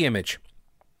see the image?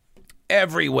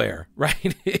 Everywhere,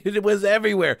 right? It was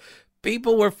everywhere.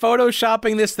 People were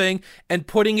photoshopping this thing and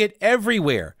putting it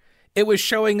everywhere. It was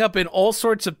showing up in all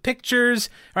sorts of pictures,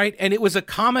 right? And it was a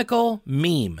comical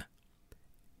meme.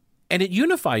 And it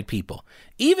unified people.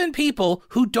 Even people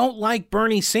who don't like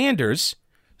Bernie Sanders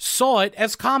saw it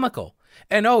as comical.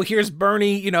 And, here's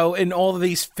Bernie, in all of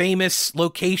these famous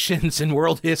locations in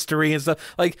world history and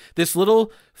stuff. Like this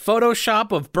little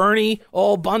Photoshop of Bernie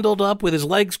all bundled up with his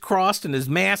legs crossed and his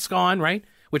mask on, right?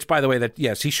 Which, by the way,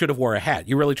 yes, he should have wore a hat.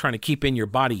 You're really trying to keep in your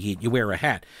body heat. You wear a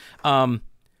hat.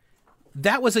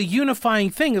 That was a unifying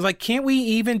thing. It's like, can't we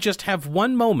even just have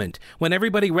one moment when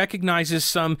everybody recognizes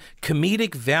some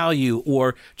comedic value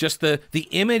or just the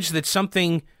image that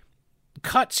something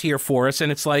cuts here for us,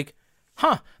 and it's like,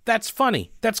 that's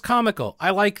funny. That's comical. I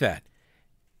like that.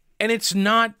 And it's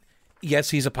not,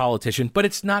 yes, he's a politician, but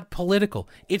it's not political.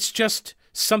 It's just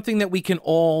something that we can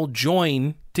all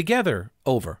join together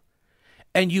over.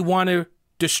 And you want to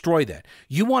destroy that.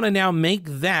 You want to now make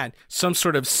that some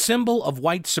sort of symbol of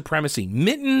white supremacy.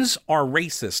 Mittens are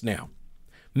racist now.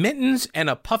 Mittens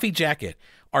and a puffy jacket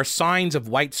are signs of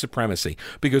white supremacy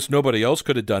because nobody else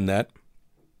could have done that.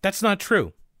 That's not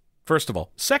true, first of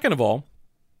all. Second of all,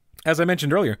 as I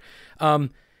mentioned earlier,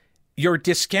 you're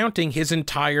discounting his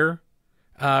entire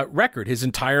record, his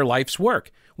entire life's work,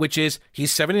 which is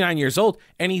he's 79 years old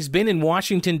and he's been in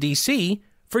Washington, D.C.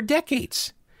 for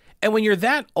decades. And when you're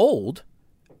that old,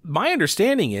 my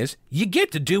understanding is you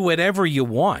get to do whatever you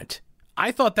want.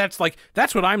 I thought that's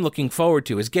what I'm looking forward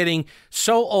to, is getting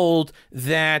so old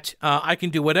that I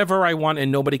can do whatever I want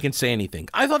and nobody can say anything.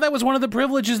 I thought that was one of the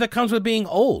privileges that comes with being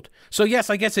old. So yes,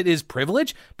 I guess it is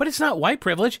privilege, but it's not white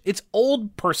privilege. It's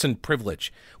old person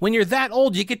privilege. When you're that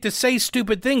old, you get to say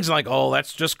stupid things like,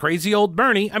 that's just crazy old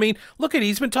Bernie. I mean, look at,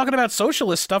 he's been talking about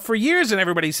socialist stuff for years and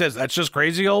everybody says that's just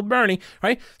crazy old Bernie,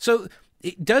 right? So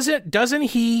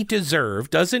hasn't he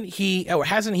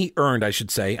earned, I should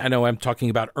say, I know I'm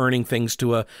talking about earning things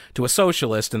to a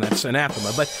socialist and that's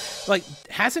anathema, but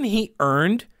hasn't he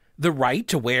earned the right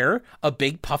to wear a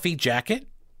big puffy jacket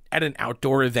at an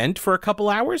outdoor event for a couple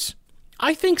hours?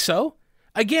 I think so.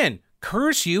 Again,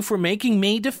 curse you for making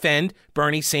me defend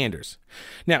Bernie Sanders.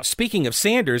 Now, speaking of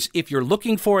Sanders, if you're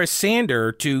looking for a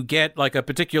sander to get a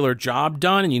particular job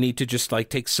done and you need to just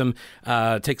take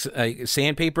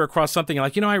sandpaper across something,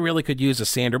 you're I really could use a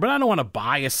sander, but I don't want to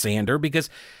buy a sander because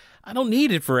I don't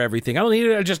need it for everything. I don't need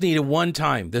it. I just need it one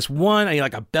time. I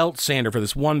need a belt sander for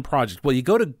this one project. Well, you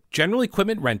go to General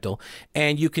Equipment Rental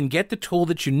and you can get the tool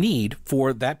that you need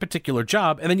for that particular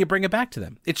job and then you bring it back to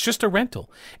them. It's just a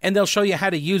rental and they'll show you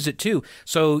how to use it too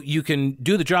so you can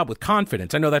do the job with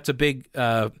confidence. I know that's a big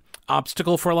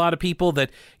obstacle for a lot of people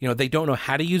that, they don't know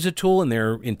how to use a tool and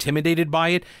they're intimidated by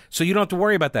it. So you don't have to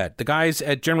worry about that. The guys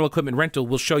at General Equipment Rental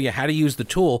will show you how to use the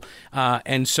tool.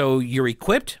 And so you're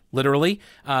equipped, literally,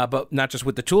 but not just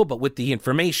with the tool, but with the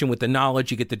information, with the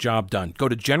knowledge, you get the job done. Go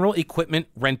to General Equipment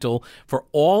Rental for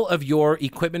all of your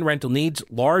equipment rental needs,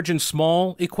 large and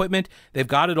small equipment. They've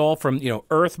got it all from,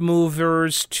 earth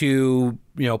movers to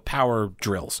power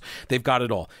drills. They've got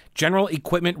it all. General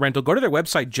Equipment Rental. Go to their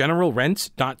website,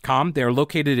 generalrents.com. They're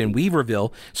located in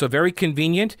Weaverville, so very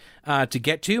convenient to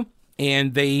get to.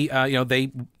 And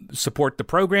they support the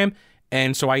program.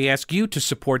 And so I ask you to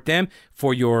support them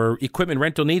for your equipment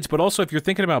rental needs, but also if you're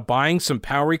thinking about buying some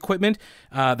power equipment,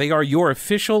 they are your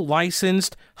official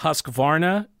licensed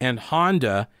Husqvarna and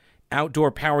Honda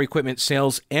outdoor power equipment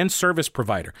sales and service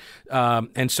provider.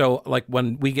 And so like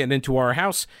when we get into our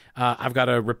house, I've got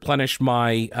to replenish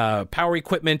my power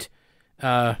equipment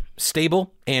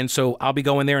stable. And so I'll be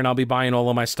going there and I'll be buying all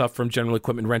of my stuff from General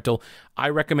Equipment Rental. I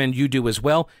recommend you do as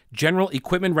well. General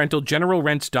Equipment Rental,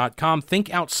 generalrents.com.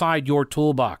 Think outside your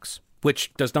toolbox,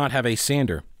 which does not have a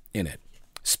sander in it.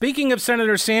 Speaking of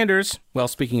Senator Sanders,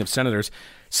 speaking of senators,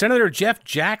 Senator Jeff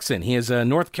Jackson, he is a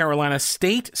North Carolina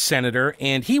state senator,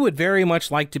 and he would very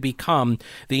much like to become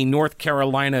the North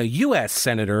Carolina U.S.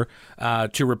 senator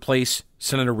to replace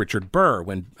Senator Richard Burr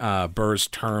when Burr's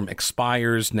term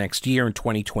expires next year in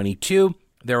 2022.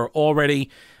 People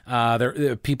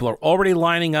are already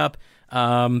lining up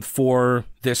for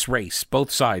this race,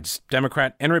 both sides,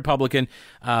 Democrat and Republican,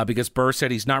 because Burr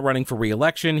said he's not running for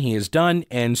re-election. He is done.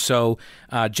 And so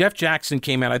Jeff Jackson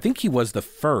came out. I think he was the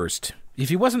first. If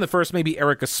he wasn't the first, maybe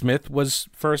Erica Smith was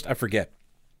first. I forget.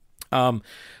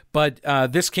 But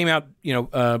this came out,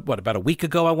 about a week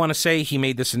ago, I want to say. He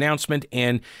made this announcement,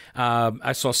 and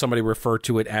I saw somebody refer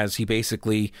to it as he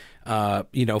basically,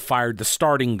 fired the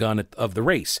starting gun of the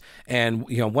race. And,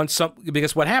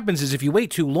 because what happens is if you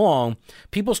wait too long,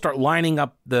 people start lining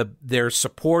up their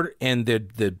support and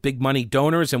the big money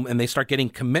donors, and they start getting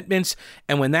commitments.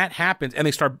 And when that happens, and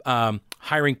they start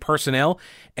hiring personnel.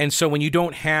 And so when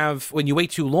you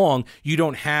wait too long, you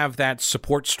don't have that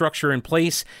support structure in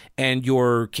place, and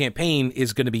your campaign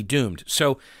is going to be doomed.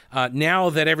 So now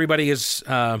that everybody is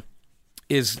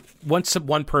once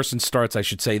one person starts, I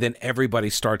should say, then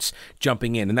everybody starts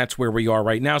jumping in. And that's where we are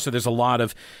right now. So there's a lot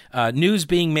of news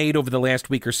being made over the last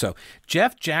week or so.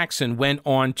 Jeff Jackson went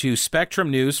on to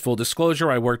Spectrum News. Full disclosure,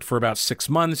 I worked for about 6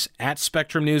 months at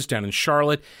Spectrum News down in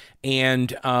Charlotte.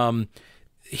 And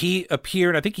he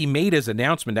appeared, I think he made his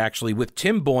announcement actually with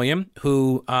Tim Boyum,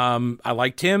 who I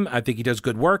like Tim. I think he does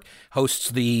good work, hosts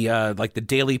the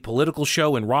daily political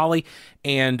show in Raleigh.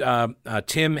 And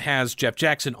Tim has Jeff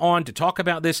Jackson on to talk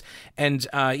about this. And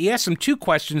he asked him 2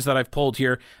 questions that I've pulled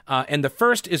here. And the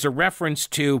first is a reference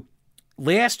to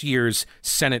last year's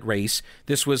Senate race.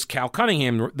 This was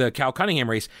the Cal Cunningham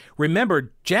race.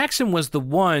 Remember, Jackson was the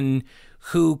one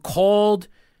who called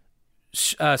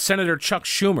Senator Chuck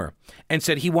Schumer and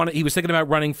said he was thinking about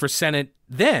running for Senate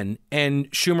then.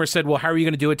 And Schumer said, well, how are you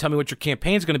going to do it? Tell me what your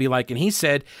campaign's going to be like. And he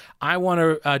said, I want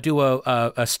to do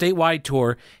a statewide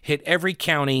tour, hit every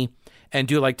county, and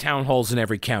do like town halls in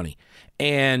every county.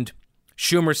 And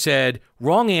Schumer said,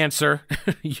 wrong answer.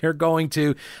 You're going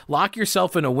to lock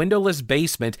yourself in a windowless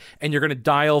basement and you're going to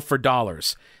dial for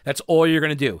dollars. That's all you're going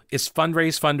to do is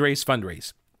fundraise, fundraise,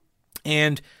 fundraise.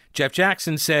 And Jeff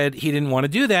Jackson said he didn't want to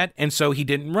do that, and so he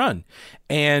didn't run.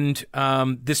 And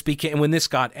when this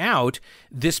got out,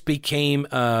 this became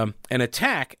an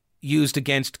attack used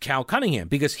against Cal Cunningham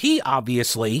because he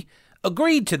obviously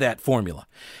agreed to that formula.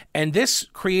 And this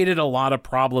created a lot of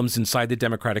problems inside the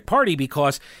Democratic Party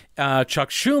because Chuck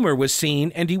Schumer was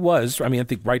seen, and he was, I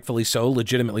think rightfully so,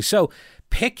 legitimately so,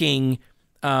 picking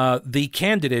the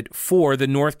candidate for the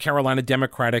North Carolina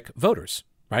Democratic voters,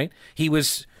 right? He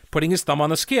was putting his thumb on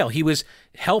the scale. He was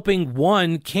helping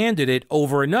one candidate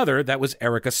over another. That was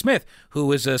Erica Smith,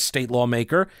 who is a state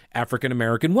lawmaker,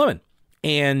 African-American woman.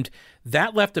 And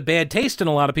that left a bad taste in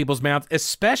a lot of people's mouths,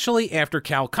 especially after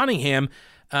Cal Cunningham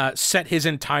set his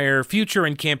entire future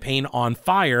and campaign on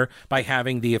fire by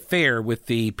having the affair with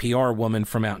the PR woman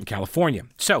from out in California.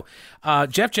 So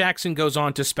Jeff Jackson goes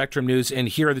on to Spectrum News, and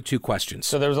here are the 2 questions.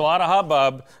 So there was a lot of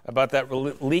hubbub about that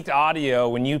leaked audio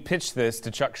when you pitched this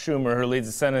to Chuck Schumer, who leads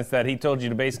the Senate, that he told you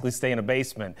to basically stay in a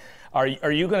basement. Are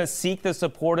you going to seek the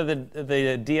support of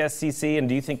the DSCC, and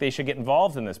do you think they should get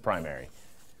involved in this primary?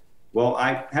 Well,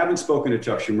 I haven't spoken to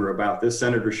Chuck Schumer about this,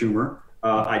 Senator Schumer.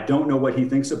 I don't know what he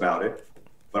thinks about it.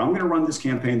 But I'm going to run this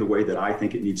campaign the way that I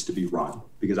think it needs to be run,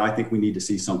 because I think we need to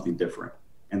see something different.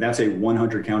 And that's a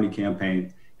 100-county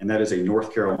campaign, and that is a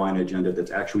North Carolina agenda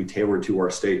that's actually tailored to our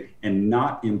state and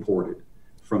not imported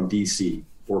from D.C.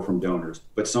 or from donors,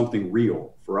 but something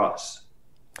real for us.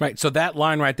 Right. So that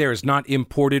line right there is not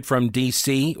imported from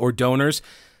D.C. or donors.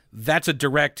 That's a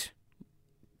direct,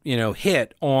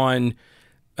 hit on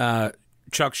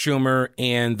Chuck Schumer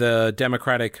and the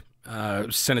Democratic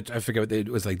Senate, I forget what it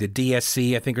was, like the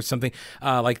DSC, I think, or something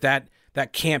like that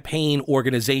campaign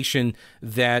organization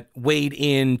that weighed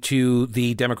into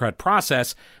the Democrat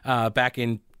process back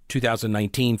in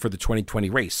 2019 for the 2020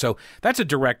 race. So that's a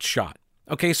direct shot.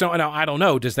 Okay, so now I don't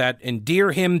know, does that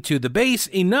endear him to the base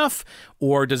enough,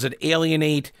 or does it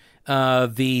alienate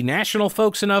the national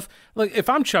folks enough. Look, if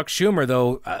I'm Chuck Schumer,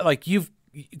 though,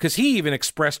 because he even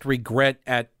expressed regret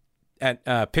at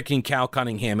picking Cal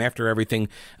Cunningham after everything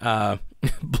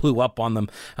blew up on them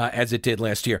as it did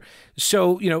last year.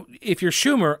 So, if you're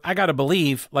Schumer, I got to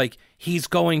believe he's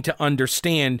going to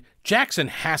understand. Jackson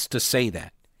has to say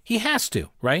that. He has to,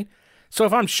 right? So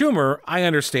if I'm Schumer, I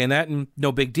understand that, and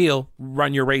no big deal.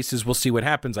 Run your races. We'll see what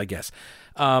happens, I guess.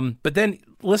 But then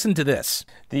listen to this.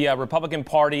 The Republican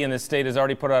Party in the state has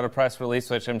already put out a press release,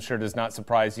 which I'm sure does not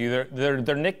surprise you.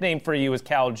 Their nickname for you is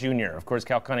Cal Jr. Of course,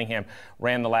 Cal Cunningham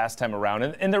ran the last time around.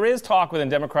 And there is talk within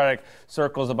Democratic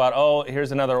circles about,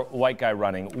 here's another white guy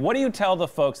running. What do you tell the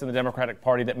folks in the Democratic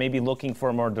Party that may be looking for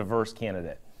a more diverse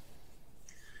candidate?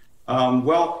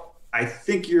 Well, I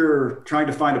think you're trying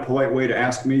to find a polite way to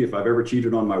ask me if I've ever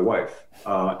cheated on my wife.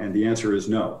 And the answer is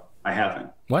no, I haven't.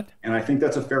 What? And I think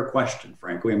that's a fair question,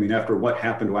 frankly. I mean, after what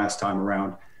happened last time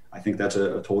around, I think that's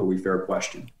a totally fair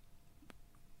question.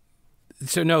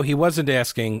 So, no, he wasn't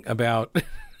asking about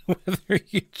whether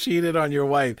you cheated on your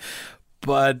wife.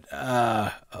 But,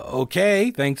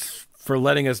 okay, thanks for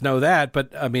letting us know that.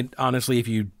 But, I mean, honestly, if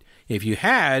you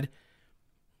had,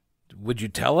 would you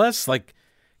tell us?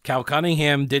 Cal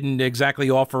Cunningham didn't exactly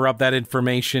offer up that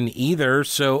information either.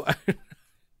 So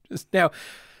just now,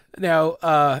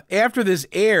 after this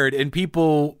aired and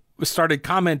people started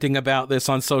commenting about this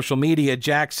on social media,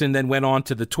 Jackson then went on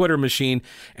to the Twitter machine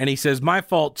and he says, "My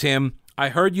fault, Tim. I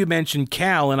heard you mention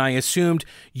Cal and I assumed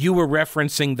you were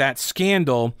referencing that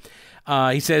scandal."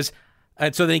 He says,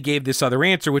 and so then he gave this other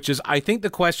answer, which is, "I think the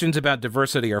questions about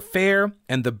diversity are fair,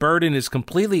 and the burden is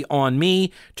completely on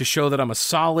me to show that I'm a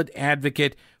solid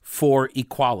advocate for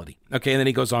equality." Okay, and then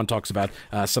he goes on and talks about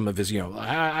some of his,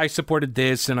 I supported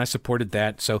this and I supported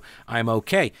that, so I'm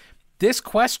okay. This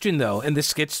question, though, and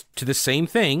this gets to the same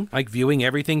thing, like viewing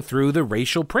everything through the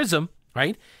racial prism,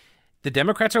 right? The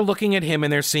Democrats are looking at him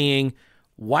and they're seeing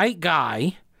white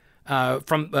guy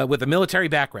with a military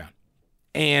background.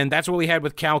 And that's what we had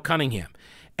with Cal Cunningham.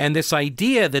 And this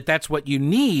idea that that's what you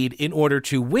need in order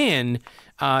to win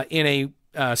in a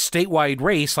statewide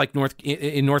race like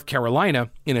in North Carolina,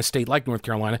 in a state like North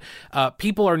Carolina,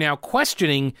 people are now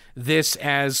questioning this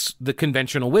as the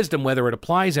conventional wisdom, whether it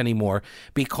applies anymore,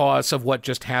 because of what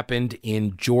just happened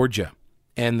in Georgia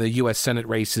and the U.S. Senate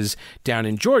races down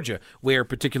in Georgia, where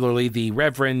particularly the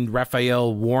Reverend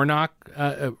Raphael Warnock,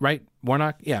 right?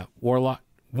 Warnock? Yeah, Warnock.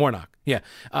 Yeah,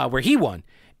 where he won.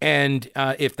 And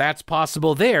if that's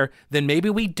possible there, then maybe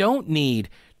we don't need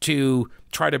to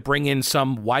try to bring in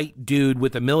some white dude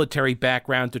with a military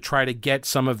background to try to get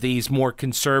some of these more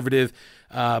conservative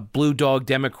blue dog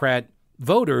Democrat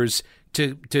voters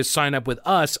to sign up with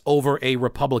us over a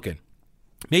Republican.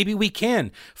 Maybe we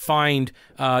can find,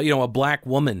 a black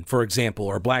woman, for example,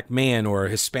 or a black man, or a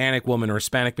Hispanic woman, or a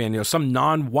Hispanic man, some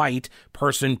non-white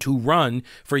person to run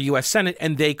for U.S. Senate,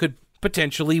 and they could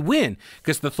potentially win,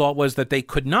 because the thought was that they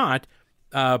could not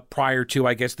prior to,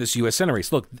 I guess, this U.S. Senate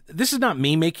race. Look, this is not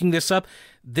me making this up.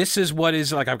 This is what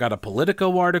is, I've got a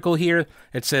Politico article here.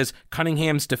 It says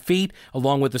Cunningham's defeat,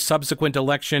 along with the subsequent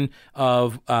election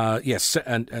of,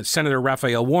 Senator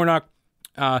Raphael Warnock,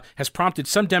 has prompted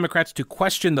some Democrats to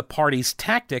question the party's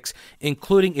tactics,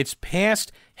 including its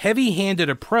past heavy-handed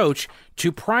approach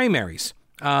to primaries.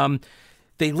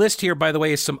 They list here, by the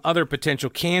way, some other potential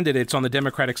candidates on the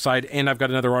Democratic side, and I've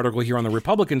got another article here on the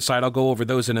Republican side. I'll go over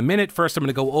those in a minute. First, I'm going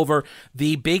to go over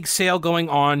the big sale going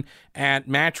on at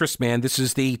Mattress Man. This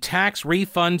is the tax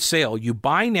refund sale. You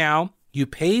buy now, you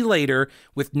pay later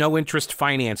with no interest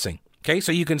financing. Okay,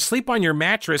 so you can sleep on your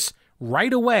mattress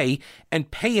right away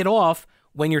and pay it off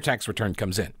when your tax return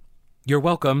comes in. You're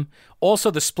welcome. Also,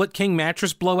 the Split King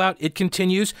mattress blowout, it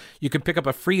continues. You can pick up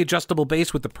a free adjustable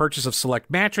base with the purchase of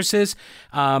select mattresses.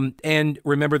 And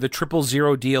remember, the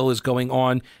 000 deal is going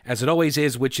on, as it always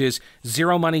is, which is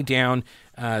 0 money down,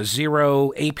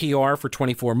 0 APR for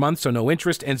 24 months, so no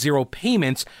interest, and 0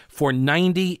 payments for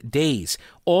 90 days.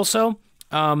 Also,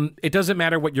 it doesn't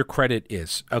matter what your credit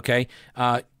is, okay?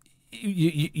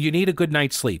 You need a good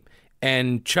night's sleep.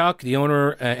 And Chuck, the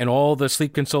owner, and all the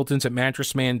sleep consultants at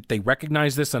Mattress Man, they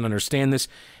recognize this and understand this.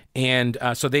 And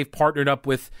so they've partnered up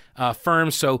with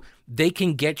firms so they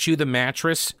can get you the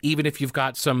mattress, even if you've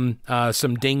got some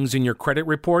dings in your credit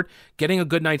report. Getting a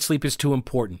good night's sleep is too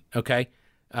important, okay?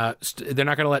 They're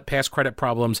not going to let past credit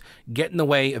problems get in the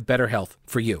way of better health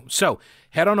for you. So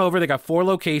head on over. They got 4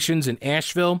 locations in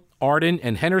Asheville, Arden,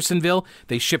 and Hendersonville.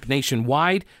 They ship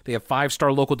nationwide. They have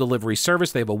 5-star local delivery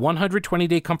service. They have a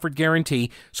 120-day comfort guarantee.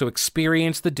 So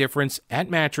experience the difference at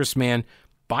Mattress Man.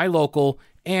 Buy local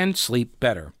and sleep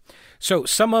better. So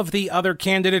some of the other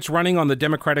candidates running on the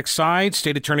Democratic side,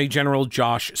 State Attorney General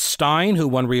Josh Stein, who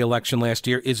won re-election last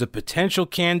year, is a potential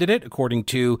candidate, according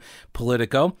to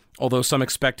Politico, although some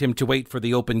expect him to wait for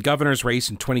the open governor's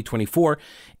race in 2024.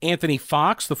 Anthony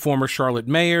Fox, the former Charlotte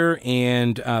mayor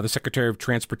and the Secretary of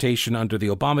Transportation under the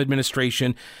Obama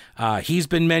administration, he's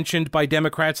been mentioned by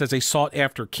Democrats as a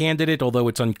sought-after candidate, although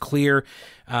it's unclear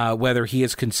whether he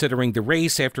is considering the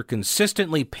race after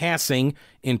consistently passing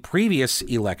in previous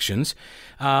elections.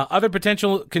 Other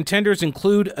potential contenders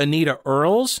include Anita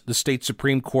Earls, the state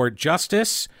Supreme Court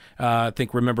justice. I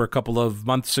think, remember, a couple of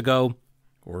months ago,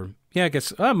 or I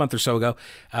guess a month or so ago,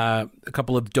 a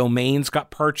couple of domains got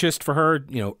purchased for her,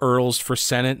 Earls for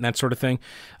Senate and that sort of thing,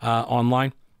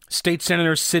 online. State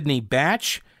Senator Sidney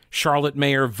Batch, Charlotte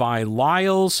Mayor Vi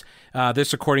Lyles,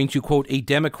 this according to, quote, a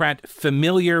Democrat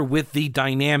familiar with the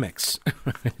dynamics.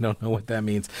 I don't know what that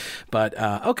means, but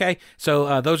okay.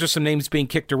 So those are some names being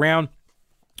kicked around.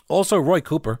 Also, Roy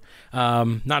Cooper,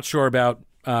 not sure about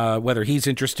whether he's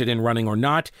interested in running or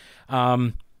not.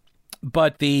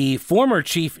 But the former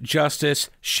Chief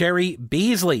Justice, Sherry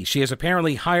Beasley, she has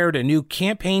apparently hired a new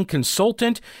campaign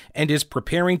consultant and is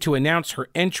preparing to announce her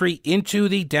entry into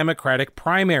the Democratic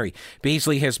primary.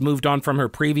 Beasley has moved on from her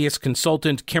previous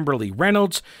consultant, Kimberly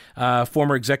Reynolds,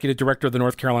 former executive director of the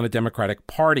North Carolina Democratic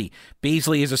Party.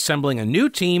 Beasley is assembling a new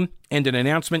team, and an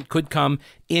announcement could come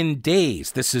in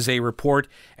days. This is a report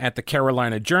at the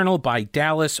Carolina Journal by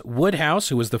Dallas Woodhouse,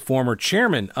 who was the former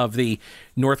chairman of the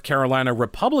North Carolina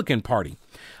Republican Party.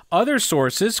 Other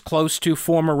sources close to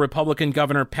former Republican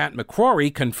Governor Pat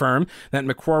McCrory confirm that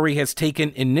McCrory has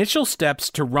taken initial steps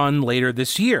to run later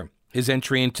this year. His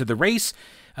entry into the race,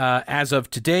 as of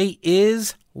today,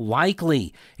 is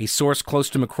likely. A source close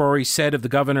to McCrory said of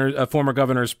the former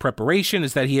governor's preparation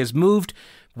is that he has moved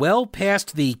well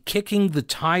past the kicking the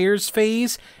tires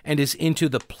phase and is into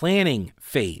the planning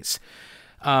phase.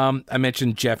 I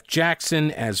mentioned Jeff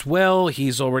Jackson as well.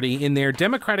 He's already in there.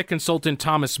 Democratic consultant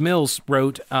Thomas Mills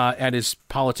wrote at his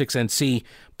Politics NC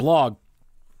blog,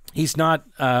 he's not,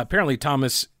 apparently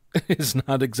Thomas is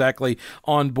not exactly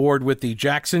on board with the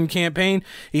Jackson campaign.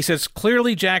 He says,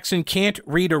 clearly Jackson can't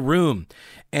read a room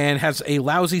and has a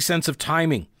lousy sense of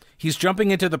timing. He's jumping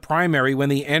into the primary when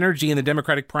the energy in the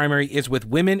Democratic primary is with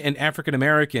women and African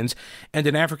Americans, and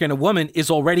an African woman is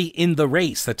already in the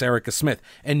race. That's Erica Smith.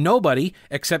 And nobody,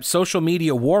 except social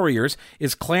media warriors,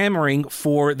 is clamoring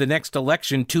for the next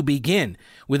election to begin.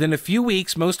 Within a few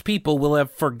weeks, most people will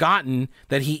have forgotten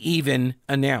that he even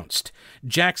announced.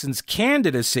 Jackson's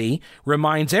candidacy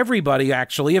reminds everybody,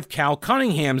 actually, of Cal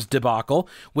Cunningham's debacle,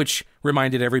 which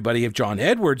reminded everybody of John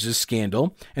Edwards'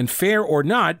 scandal. And fair or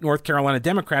not, North Carolina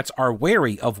Democrats are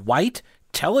wary of white,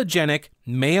 telegenic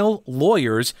male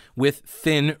lawyers with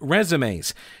thin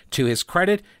resumes. To his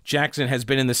credit, Jackson has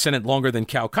been in the Senate longer than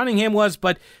Cal Cunningham was,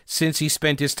 but since he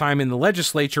spent his time in the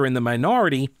legislature in the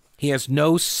minority, he has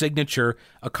no signature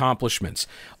accomplishments.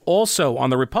 Also,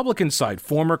 on the Republican side,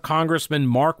 former Congressman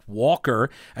Mark Walker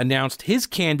announced his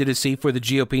candidacy for the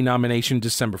GOP nomination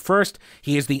December 1st.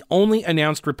 He is the only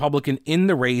announced Republican in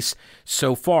the race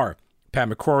so far. Pat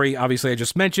McCrory, obviously I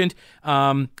just mentioned,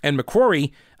 and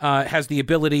McCrory has the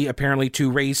ability, apparently,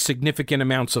 to raise significant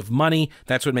amounts of money.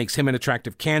 That's what makes him an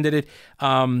attractive candidate.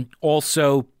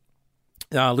 Also,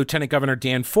 Lieutenant Governor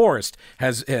Dan Forest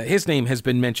his name has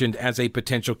been mentioned as a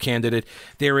potential candidate.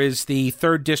 There is the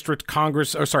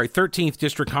 13th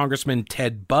District Congressman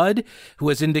Ted Budd, who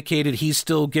has indicated he's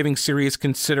still giving serious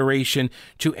consideration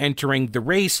to entering the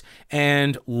race,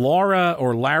 and Lara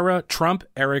Trump,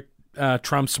 Eric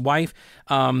Trump's wife,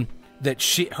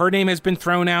 that her name has been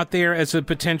thrown out there as a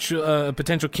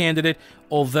potential candidate,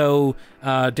 although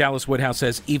Dallas Woodhouse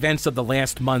says events of the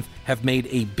last month have made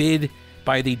a bid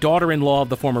by the daughter-in-law of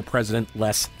the former president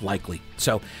less likely.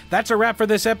 So that's a wrap for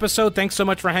this episode. Thanks so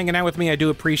much for hanging out with me. I do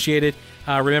appreciate it.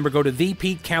 Remember, go to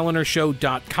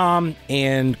thepetecalendarshow.com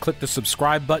and click the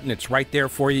subscribe button. It's right there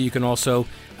for you. You can also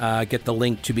get the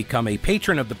link to become a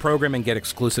patron of the program and get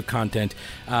exclusive content.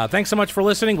 Thanks so much for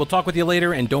listening. We'll talk with you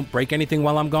later, and don't break anything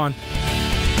while I'm gone.